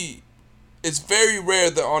 it's very rare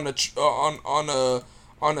that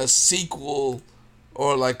on a sequel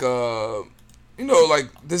or like a, you know, like,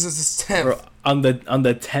 this is his 10th. Or on the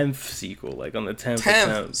 10th sequel, like on the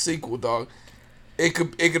 10th sequel, dog. It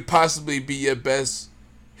could possibly be your best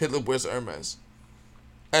Hitler Wears Hermes.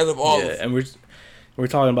 Out of all, yeah, and we're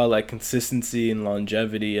talking about like consistency and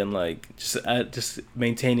longevity and like just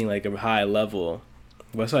maintaining like a high level.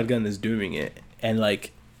 Westside Gunn is doing it, and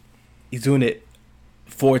like he's doing it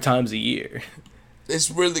 4 times a year. It's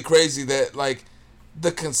really crazy that like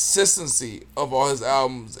the consistency of all his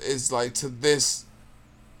albums is like to this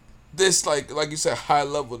like you said, high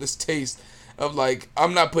level, this taste of like,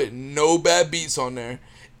 I'm not putting no bad beats on there.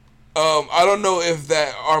 I don't know if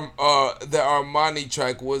that Armani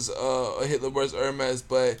track was a Hitler vs. Hermes,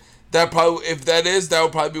 but that probably, if that is, that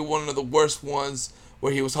would probably be one of the worst ones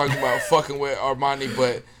where he was talking about fucking with Armani.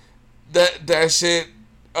 But that shit,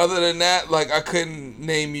 other than that, like, I couldn't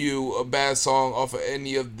name you a bad song off of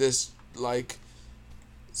any of this, like,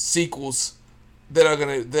 sequels that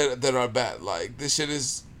are bad. Like, this shit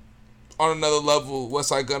is on another level.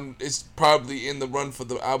 Westside Gunn is probably in the run for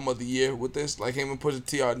the album of the year with this. Like, him and Pusha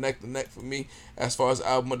T are neck to neck for me as far as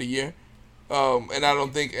album of the year. And I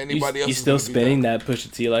don't think anybody else. You still spinning that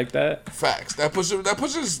Pusha T like that? Facts. That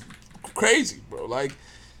Pusha is crazy, bro. Like,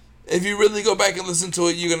 if you really go back and listen to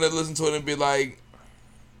it, you're gonna listen to it and be like,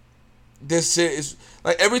 this shit is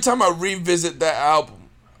like, every time I revisit that album,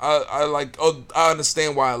 I like, oh, I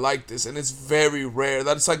understand why I like this, and it's very rare.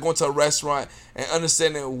 That's like going to a restaurant and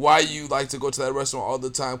understanding why you like to go to that restaurant all the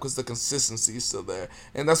time, because the consistency is still there.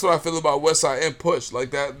 And that's what I feel about Westside and Push.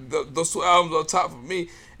 Like, that, those two albums are top for me,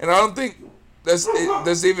 and I don't think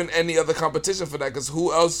there's even any other competition for that, because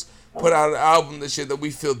who else put out an album this year that we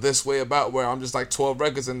feel this way about, where I'm just like 12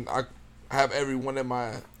 records and I have every one in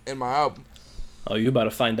my album. Oh, you about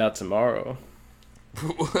to find out tomorrow.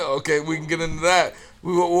 Okay, we can get into that.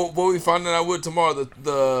 What we finding out with tomorrow?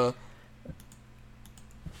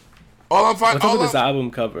 All I'm finding. What's up with this album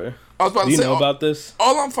cover? I was about Do you to say, know about this?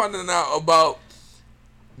 All I'm finding out about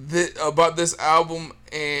this album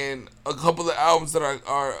and a couple of albums that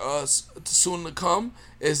are soon to come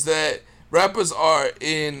is that rappers are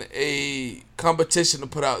in a competition to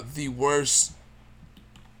put out the worst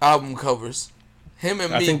album covers. Him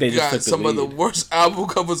and Meek got some of the worst album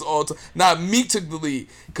covers all time. Nah, Meek took the lead,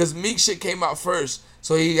 because Meek shit came out first.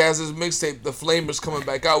 So he has his mixtape, The Flamers, coming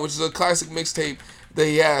back out, which is a classic mixtape that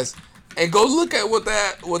he has. And go look at what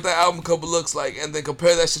that album cover looks like, and then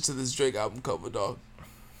compare that shit to this Drake album cover, dog.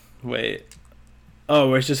 Wait. Oh,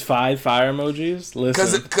 where it's just 5 fire emojis?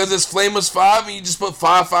 Listen. Because it's Flamers 5, and you just put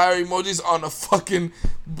 5 fire emojis on a fucking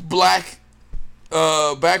black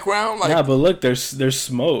background. Like, yeah, but look, there's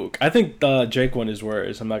smoke. I think the Drake one is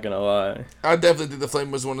worse. I'm not gonna lie. I definitely think the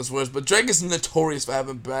Flamers one is worse, but Drake is notorious for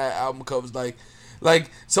having bad album covers.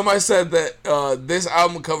 Like somebody said that this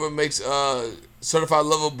album cover makes Certified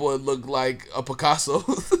Lover Boy look like a Picasso.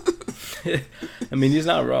 I mean, he's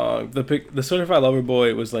not wrong. The Certified Lover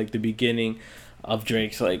Boy was like the beginning of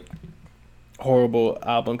Drake's like horrible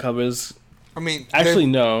album covers. I mean, actually,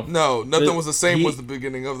 no, Nothing Was the Same was the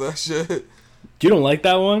beginning of that shit. You don't like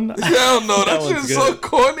that one? Hell no, that shit is so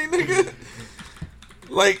corny, nigga.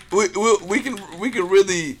 Like, we can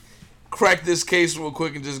really crack this case real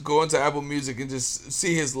quick and just go into Apple Music and just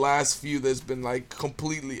see his last few that's been like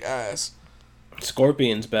completely ass.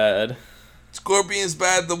 Scorpion's bad. Scorpion's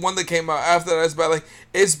bad. The one that came out after that is bad. Like,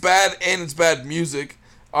 it's bad and it's bad music.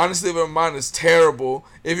 Honestly, mine is terrible.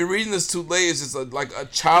 If you're reading this too late, it's just like a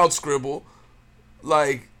child scribble.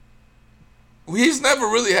 Like, he's never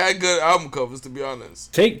really had good album covers, to be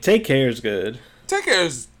honest. Take Care is good. Take Care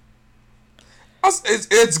is...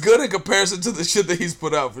 It's good in comparison to the shit that he's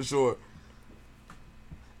put out, for sure.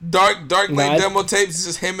 Dark Lane demo tapes is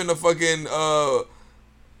just him in a fucking... not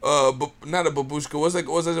a babushka. What's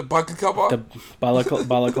that? A balaclava? The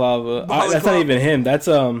balaclava. That's not even him.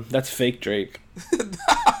 That's fake Drake.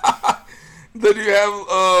 Then you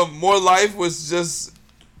have More Life, was just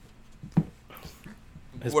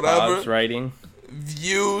his whatever. Bob's writing.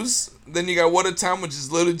 Views. Then you got What a Time, which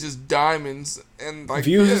is literally just diamonds, and like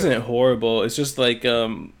Views isn't horrible. It's just like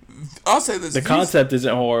I'll say this: the concept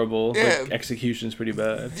isn't horrible. Yeah, like, execution's pretty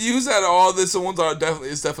bad. Views out of all this ones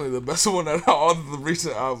it's definitely the best one out of all of the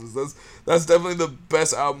recent albums. That's definitely the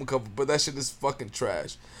best album cover, but that shit is fucking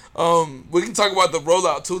trash. We can talk about the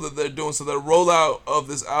rollout too that they're doing. So the rollout of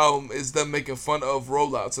this album is them making fun of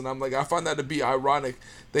rollouts, and I'm like, I find that to be ironic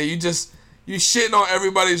that you shitting on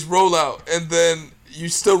everybody's rollout and then you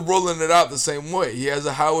still rolling it out the same way. He has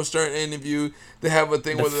a Howard Stern interview. They have a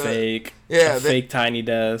thing with fake Tiny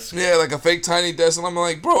Desk. Yeah, like a fake Tiny Desk, and I'm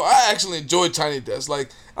like, bro, I actually enjoy Tiny Desk. Like,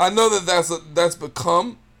 I know that's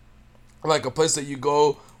become like a place that you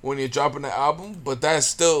go when you're dropping an album, but that's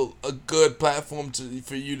still a good platform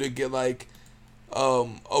for you to get like a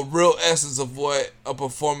real essence of what a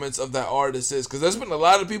performance of that artist is. Because there's been a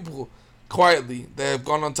lot of people quietly that have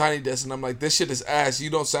gone on Tiny Desk, and I'm like, this shit is ass. You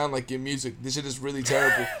don't sound like your music. This shit is really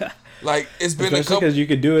terrible. Like, it's been especially because you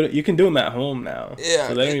could do it. You can do them at home now. Yeah,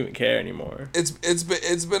 so they don't even care anymore. It's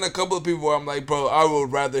been a couple of people where I'm like, bro, I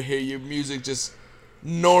would rather hear your music just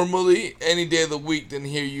normally any day of the week than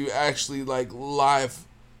hear you actually like live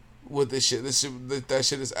with this shit. That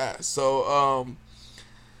shit is ass. So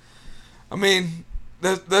I mean,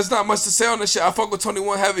 there's not much to say on this shit. I fuck with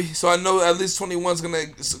 21 heavy, so I know at least 21's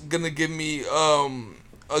gonna give me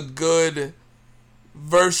a good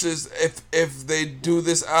versus if they do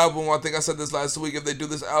this album. I think I said this last week. If they do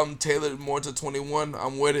this album tailored more to 21,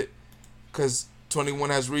 I'm with it, cause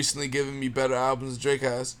 21 has recently given me better albums than Drake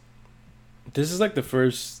has. This is like the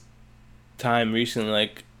first time recently,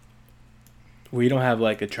 like, we don't have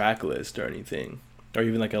like a track list or anything, or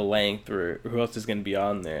even like a length or who else is gonna be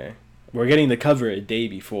on there. We're getting the cover a day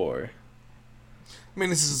before. I mean,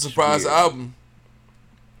 this is a surprise album.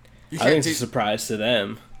 I think it's a surprise to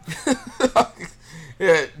them.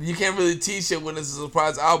 Yeah, you can't really teach it when it's a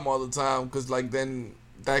surprise album all the time, because like then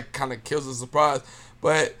that kind of kills the surprise.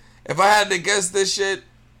 But if I had to guess this shit,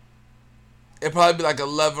 it'd probably be like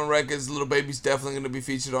 11 records. Lil Baby's definitely going to be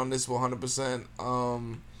featured on this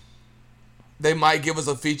 100%. They might give us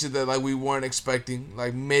a feature that like we weren't expecting,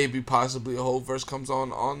 like maybe possibly a whole verse comes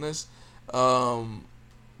on this.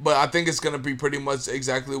 But I think it's going to be pretty much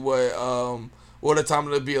exactly what A Time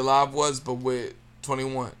to Be Alive was, but with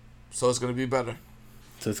 21. So it's going to be better.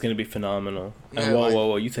 So it's going to be phenomenal. And Yeah,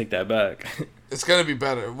 whoa, you take that back. It's going to be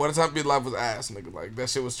better. What A Time to Be Alive was ass, nigga. Like,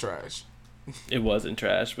 that shit was trash. It wasn't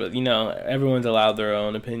trash, but you know, everyone's allowed their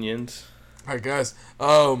own opinions. I guess.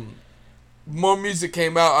 More music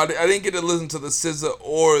came out. I didn't get to listen to the SZA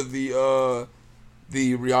or the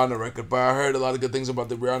Rihanna record, but I heard a lot of good things about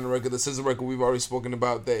the Rihanna record. The SZA record we've already spoken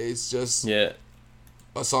about. That it's just a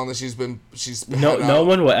song that she's been no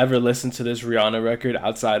one will ever listen to this Rihanna record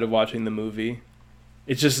outside of watching the movie.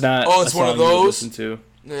 It's just not. Oh, it's a one song of those. you listen to.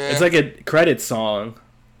 Yeah. It's like a credit song.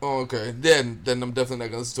 Oh, okay. Then I'm definitely not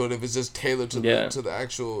gonna listen to it if it's just tailored to the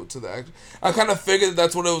actual. I kind of figured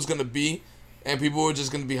that's what it was gonna be, and people were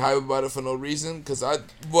just gonna be hype about it for no reason. Cause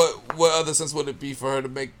what other sense would it be for her to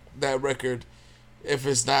make that record if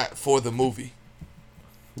it's not for the movie?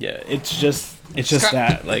 Yeah, it's just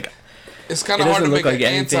that like. It's kind of hard to make an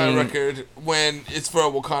anti-record when it's for a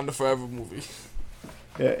Wakanda Forever movie.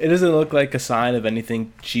 Yeah, it doesn't look like a sign of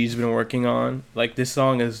anything she's been working on. Like, this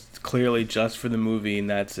song is clearly just for the movie, and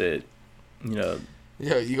that's it. You know.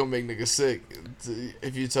 Yeah, you gonna make niggas sick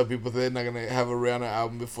if you tell people they're not gonna have a Rihanna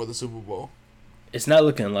album before the Super Bowl. It's not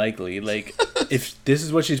looking likely. Like, if this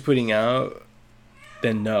is what she's putting out,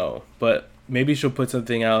 then no. But maybe she'll put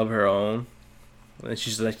something out of her own. And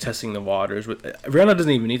she's like testing the waters. Rihanna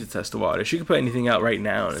doesn't even need to test the waters. She could put anything out right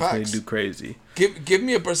now and it's going to do crazy. Give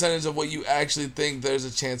me a percentage of what you actually think there's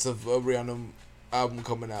a chance of a Rihanna album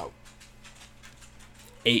coming out.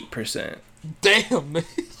 8%. Damn,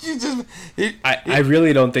 I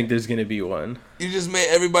really don't think there's going to be one. You just made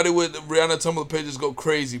everybody with Rihanna Tumblr pages go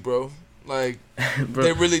crazy, bro. Like, bro,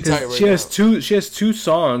 they're really tight right now. She has two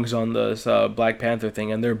songs on this Black Panther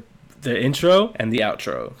thing, and they're the intro and the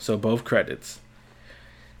outro. So both credits.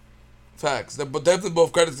 Facts. But definitely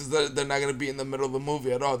both credits is that they're not going to be in the middle of the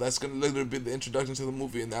movie at all. That's going to literally be the introduction to the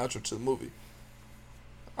movie and the outro to the movie.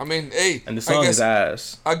 I mean, hey. And the song is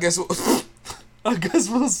ass. I guess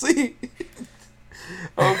we'll see.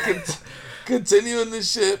 Continuing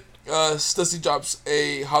this shit, Stussy drops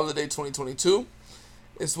a Holiday 2022.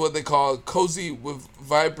 It's what they call cozy with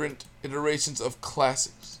vibrant iterations of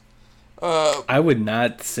classics. I would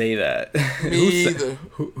not say that. Me either.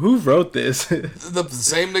 Who wrote this? The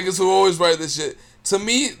same niggas who always write this shit. To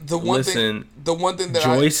me, the one thing that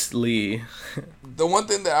Joyce Lee. The one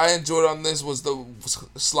thing that I enjoyed on this was the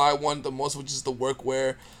Sly one the most, which is the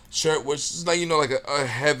workwear shirt, which is like, you know, like a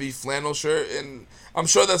heavy flannel shirt, and I'm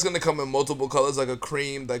sure that's gonna come in multiple colors, like a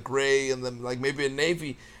cream, like gray, and then like maybe a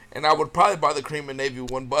navy. And I would probably buy the cream and navy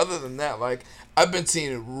one. But other than that, like, I've been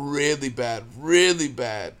seeing really bad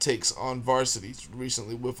takes on Varsity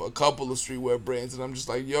recently with a couple of streetwear brands. And I'm just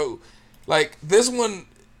like, yo, like, this one,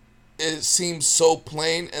 it seems so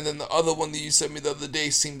plain. And then the other one that you sent me the other day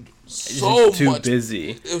seemed so too busy.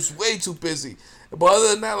 It was way too busy. But other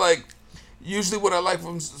than that, like, usually what I like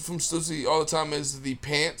from Stussy all the time is the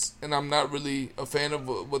pants, and I'm not really a fan of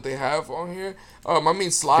what they have on here. I mean,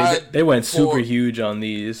 Slide. They went super huge on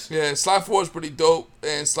these. Yeah, Slide 4 is pretty dope,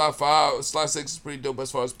 and Slide 6 is pretty dope as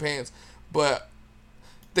far as pants, but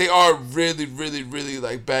they are really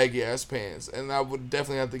like baggy ass pants, and I would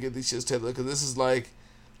definitely have to get these shits tailored, because this is like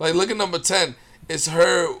look at number 10. It's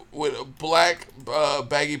her with black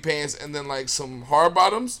baggy pants and then like some hard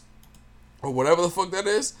bottoms or whatever the fuck that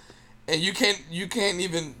is. And you can't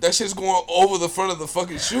even, that shit's going over the front of the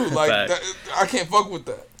fucking shoe. Like, I can't fuck with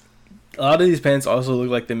that. A lot of these pants also look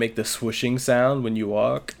like they make the swooshing sound when you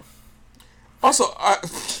walk. Also, I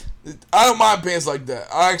don't mind pants like that.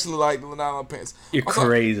 I actually like the nylon pants. You're also,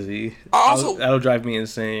 crazy. That'll drive me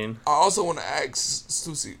insane. I also want to ask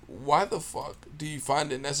Stussy, why the fuck do you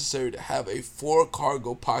find it necessary to have a 4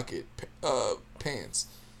 cargo pocket pants?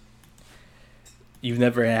 You've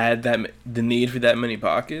never had the need for that many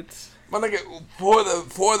pockets? My nigga,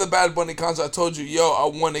 for the Bad Bunny concert, I told you, yo, I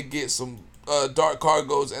want to get some dark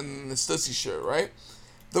cargos and the Stussy shirt, right?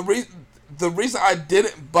 the reason I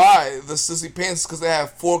didn't buy the Sissy pants is because they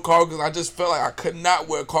have 4 cargos. I just felt like I could not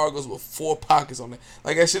wear cargos with 4 pockets on it.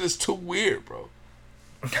 Like, that shit is too weird, bro.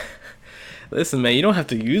 Listen, man, you don't have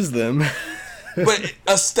to use them. But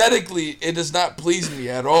aesthetically, it does not please me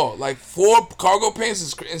at all. Like, 4 cargo pants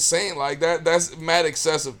is insane. Like, that's mad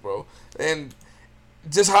excessive, bro. And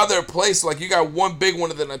just how they're placed, like, you got one big one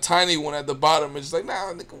and then a tiny one at the bottom. It's just like,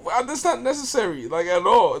 nah, that's not necessary, like, at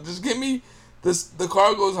all. Just give me the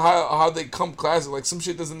cargos how they come classic. Like, some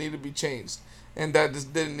shit doesn't need to be changed, and that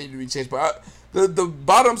just didn't need to be changed. But the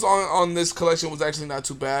bottoms on this collection was actually not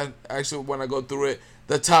too bad. Actually, when I go through it,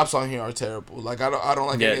 the tops on here are terrible. Like, I don't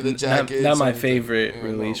like any of the jackets. Not my favorite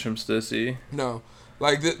release from Stussy. No,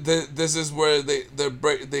 like this is where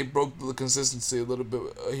they broke the consistency a little bit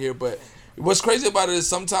here. But what's crazy about it is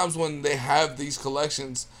sometimes when they have these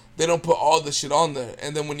collections, they don't put all the shit on there,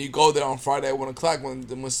 and then when you go there on Friday at 1:00 when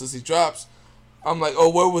Stussy drops, I'm like, oh,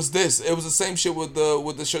 where was this? It was the same shit with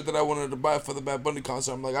the shirt that I wanted to buy for the Bad Bunny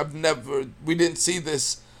concert. I'm like, we didn't see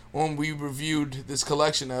this when we reviewed this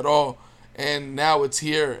collection at all. And now it's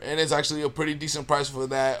here, and it's actually a pretty decent price for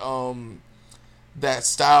that that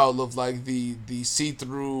style of like the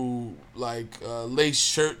see-through like lace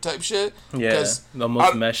shirt type shit. Yeah,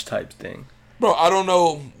 almost mesh type thing. Bro, I don't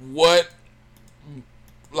know where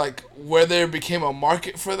there became a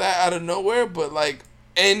market for that out of nowhere, but like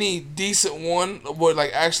any decent one with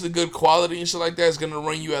like actually good quality and shit like that is gonna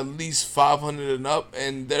run you at least 500 and up,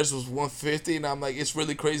 and theirs was 150, and I'm like, it's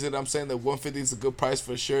really crazy that I'm saying that 150 is a good price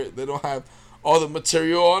for a shirt. They don't have all the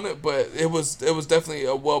material on it, but it was definitely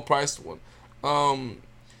a well priced one.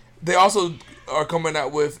 They also are coming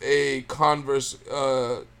out with a Converse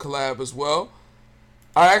collab as well.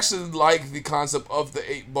 I actually like the concept of the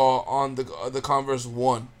 8-ball on the Converse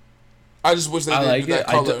One. I just wish they didn't do that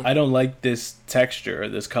color. I don't like this texture or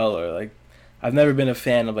this color. Like, I've never been a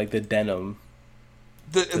fan of like the denim.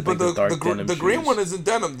 The green one isn't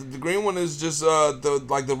denim. The green one is just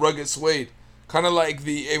the rugged suede, kind of like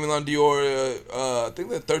the Avalon Dior. I think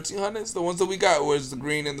the 1300s, the ones that we got, was the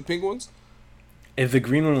green and the pink ones. If the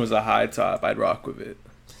green one was a high top, I'd rock with it.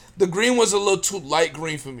 The green was a little too light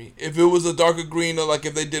green for me. If it was a darker green, or like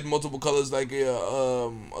if they did multiple colors, like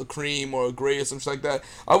a cream or a gray or something like that,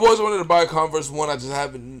 I've always wanted to buy a Converse One.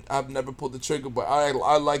 I've never pulled the trigger, but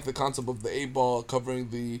I like the concept of the 8-ball covering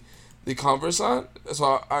the Converse on.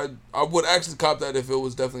 So I would actually cop that if it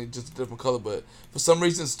was definitely just a different color. But for some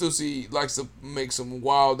reason, Stussy likes to make some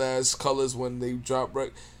wild ass colors when they drop.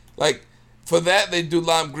 Like, for that, they do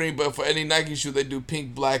lime green, but for any Nike shoe, they do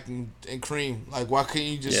pink, black, and cream. Like, why can't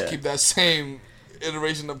you just keep that same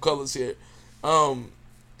iteration of colors here?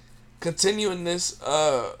 Continuing this,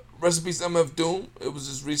 rest in peace, MF Doom. It was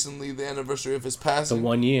just recently the anniversary of his passing. The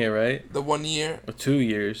 1 year, right? The 1 year. Or 2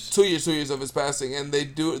 years. 2 years. 2 years of his passing, and they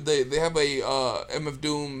have a MF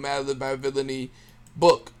Doom Mad Lib Mad Villainy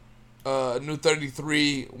book. New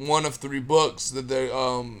 33, one of 3 books that they're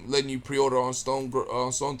letting you pre-order on Stone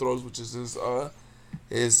Throws, which is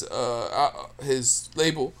his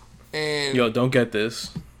label. And yo, don't get this.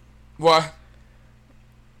 Why?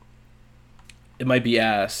 It might be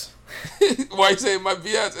ass. Why you say it might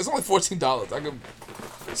be ass? It's only $14. I can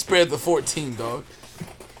spare the 14, dog.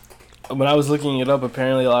 When I was looking it up,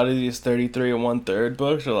 apparently a lot of these 33 and 1/3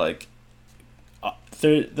 books are like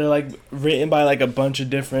they're like written by like a bunch of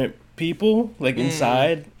different people like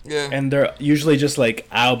inside, and they're usually just like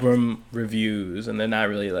album reviews, and they're not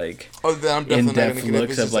really like in-depth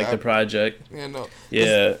looks of like the project. Yeah, no.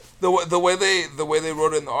 Yeah. The way they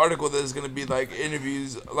wrote it in the article, there's gonna be like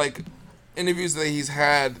interviews that he's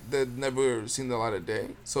had that never seen the light of day.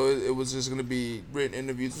 So it was just gonna be written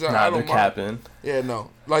interviews. So nah, they're capping. Yeah, no.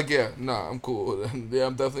 I'm cool. Yeah,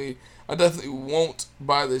 I definitely won't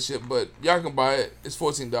buy this shit, but y'all can buy it. It's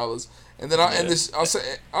 $14. And then I'll end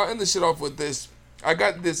this shit off with this. I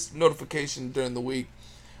got this notification during the week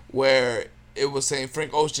where it was saying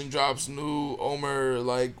Frank Ocean drops new Omer,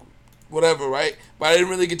 like whatever, right? But I didn't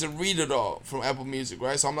really get to read it all from Apple Music,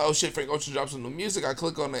 right? So I'm like, oh shit, Frank Ocean drops some new music. I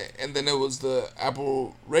click on it, and then it was the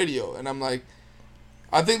Apple Radio, and I'm like,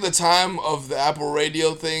 I think the time of the Apple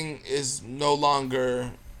Radio thing is no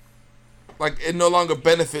longer, like, it no longer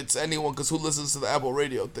benefits anyone, because who listens to the Apple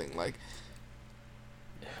Radio thing? Like,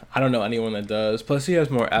 I don't know anyone that does. Plus, he has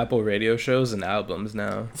more Apple Radio shows and albums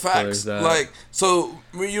now. Facts. So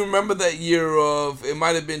you remember that year of, it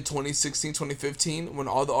might have been 2016, 2015, when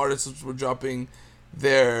all the artists were dropping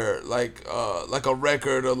their, like a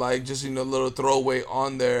record or, like, just, a little throwaway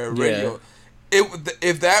on their radio.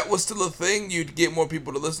 If that was still a thing, you'd get more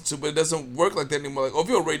people to listen to, but it doesn't work like that anymore. Like,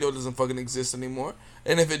 OVO Radio doesn't fucking exist anymore.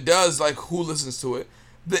 And if it does, like, who listens to it?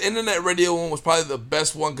 the internet radio one was probably the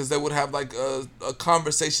best one because they would have like a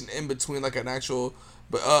conversation in between like an actual,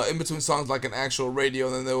 in between songs like an actual radio,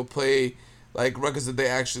 and then they would play like records that they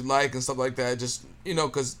actually like and stuff like that. Just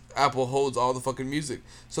because Apple holds all the fucking music,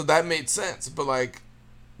 so that made sense. But like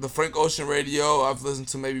the Frank Ocean radio, I've listened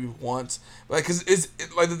to maybe once, like because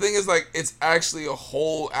like the thing is like it's actually a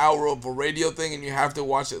whole hour of a radio thing, and you have to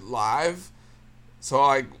watch it live. So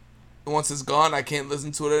like. Once it's gone, I can't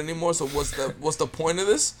listen to it anymore. So what's the point of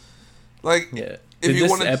this? Like, yeah. Did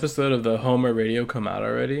this episode of the Homer Radio come out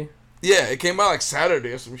already? Yeah, it came out like Saturday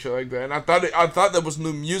or some shit like that. And I thought that was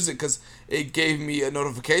new music because it gave me a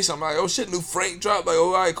notification. I'm like, oh shit, new Frank dropped. Like,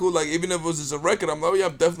 oh, all right, cool. Like, even if it was just a record, I'm like, oh yeah,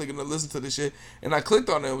 I'm definitely gonna listen to this shit. And I clicked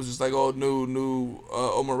on it. It was just like, oh, new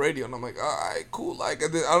Homer Radio, and I'm like, all right, cool. Like, I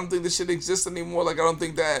don't think this shit exists anymore. Like, I don't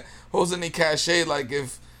think that holds any cachet. Like,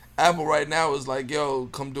 if Apple right now is like, yo,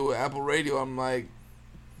 come do an Apple Radio, I'm like,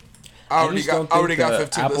 I already got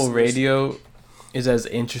 15 Apple listeners. Radio is as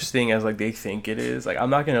interesting as like they think it is. Like,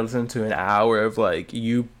 I'm not gonna listen to an hour of like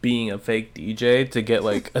you being a fake DJ to get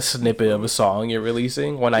like a snippet of a song you're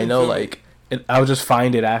releasing when I know like I'll just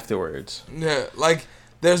find it afterwards. Yeah, like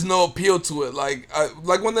there's no appeal to it. Like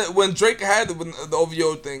when Drake had the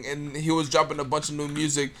OVO thing and he was dropping a bunch of new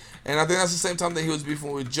music, and I think that's the same time that he was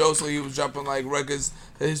beefing with Joe, so he was dropping like records,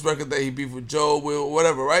 his record that he beefed with Joe, Will,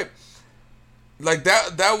 whatever, right? Like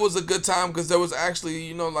that was a good time because there was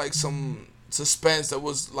actually like some suspense. That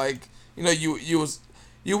was like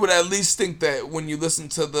you would at least think that when you listen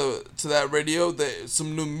to that radio that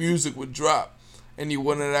some new music would drop. And you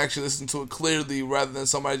wouldn't actually listen to it clearly rather than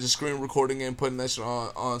somebody just screen recording it and putting that shit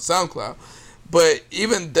on SoundCloud. But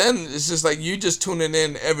even then, it's just like you just tuning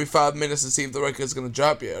in every 5 minutes to see if the record's gonna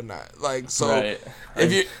drop yet or not. Like, so right.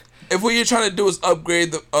 if what you're trying to do is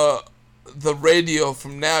upgrade the radio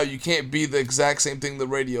from now, you can't be the exact same thing the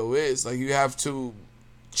radio is. Like, you have to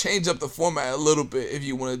change up the format a little bit if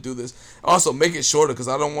you want to do this. Also, make it shorter because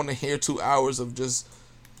I don't want to hear 2 hours of just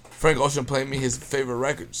Frank Ocean playing me his favorite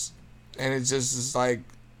records. And it's just like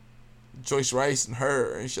Joyce Rice and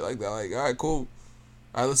her and shit like that. Like, all right, cool.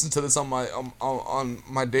 I listen to this on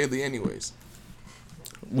my daily anyways.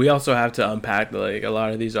 We also have to unpack like a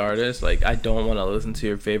lot of these artists. Like, I don't want to listen to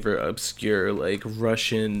your favorite obscure like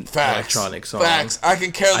Russian electronic song. Facts. I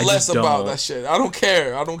can care less about that shit. I don't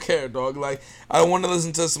care, dog. Like, I don't want to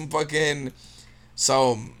listen to some fucking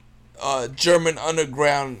German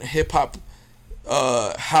underground hip hop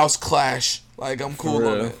house clash. Like, I'm cool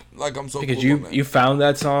on it. Like, I'm so because cool on it. You found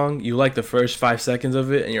that song, you like the first 5 seconds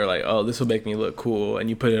of it, and you're like, oh, this will make me look cool,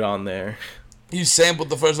 and you put it on there. You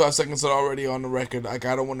sampled the first 5 seconds that are already on the record. Like,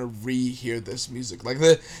 I don't want to re-hear this music. Like,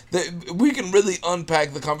 we can really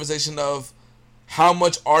unpack the conversation of how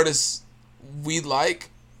much artists we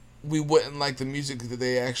wouldn't like the music that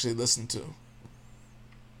they actually listen to.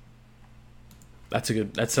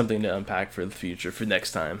 That's something to unpack for the future, for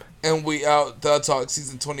next time. And we out. The Talk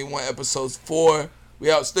Season 21, Episode 4.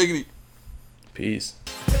 We out. Stiggity. Peace.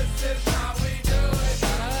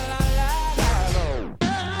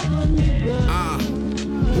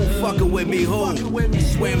 Who fucking with me, who?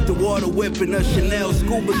 Swam through water whipping a Chanel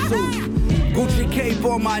scuba suit. Gucci cape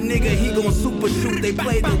on my nigga, he gon' super shoot. They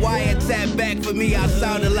played the wiretap back for me, I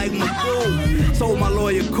sounded like Magoo. Told my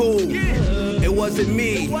lawyer, cool, it wasn't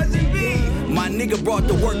me. My nigga brought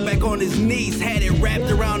the work back on his knees. Had it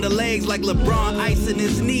wrapped around the legs like LeBron icing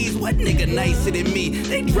his knees. What nigga nicer than me?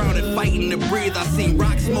 They drowning fighting to breathe. I seen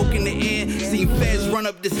rock smoke in the air. Seen feds run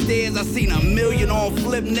up the stairs. I seen $1 million on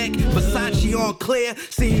flip neck. Versace on clear.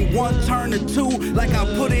 Seen one turn to two like I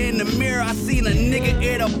put it in the mirror. I seen a nigga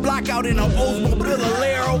air the block out in an Oldsmobile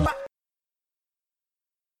Bolero.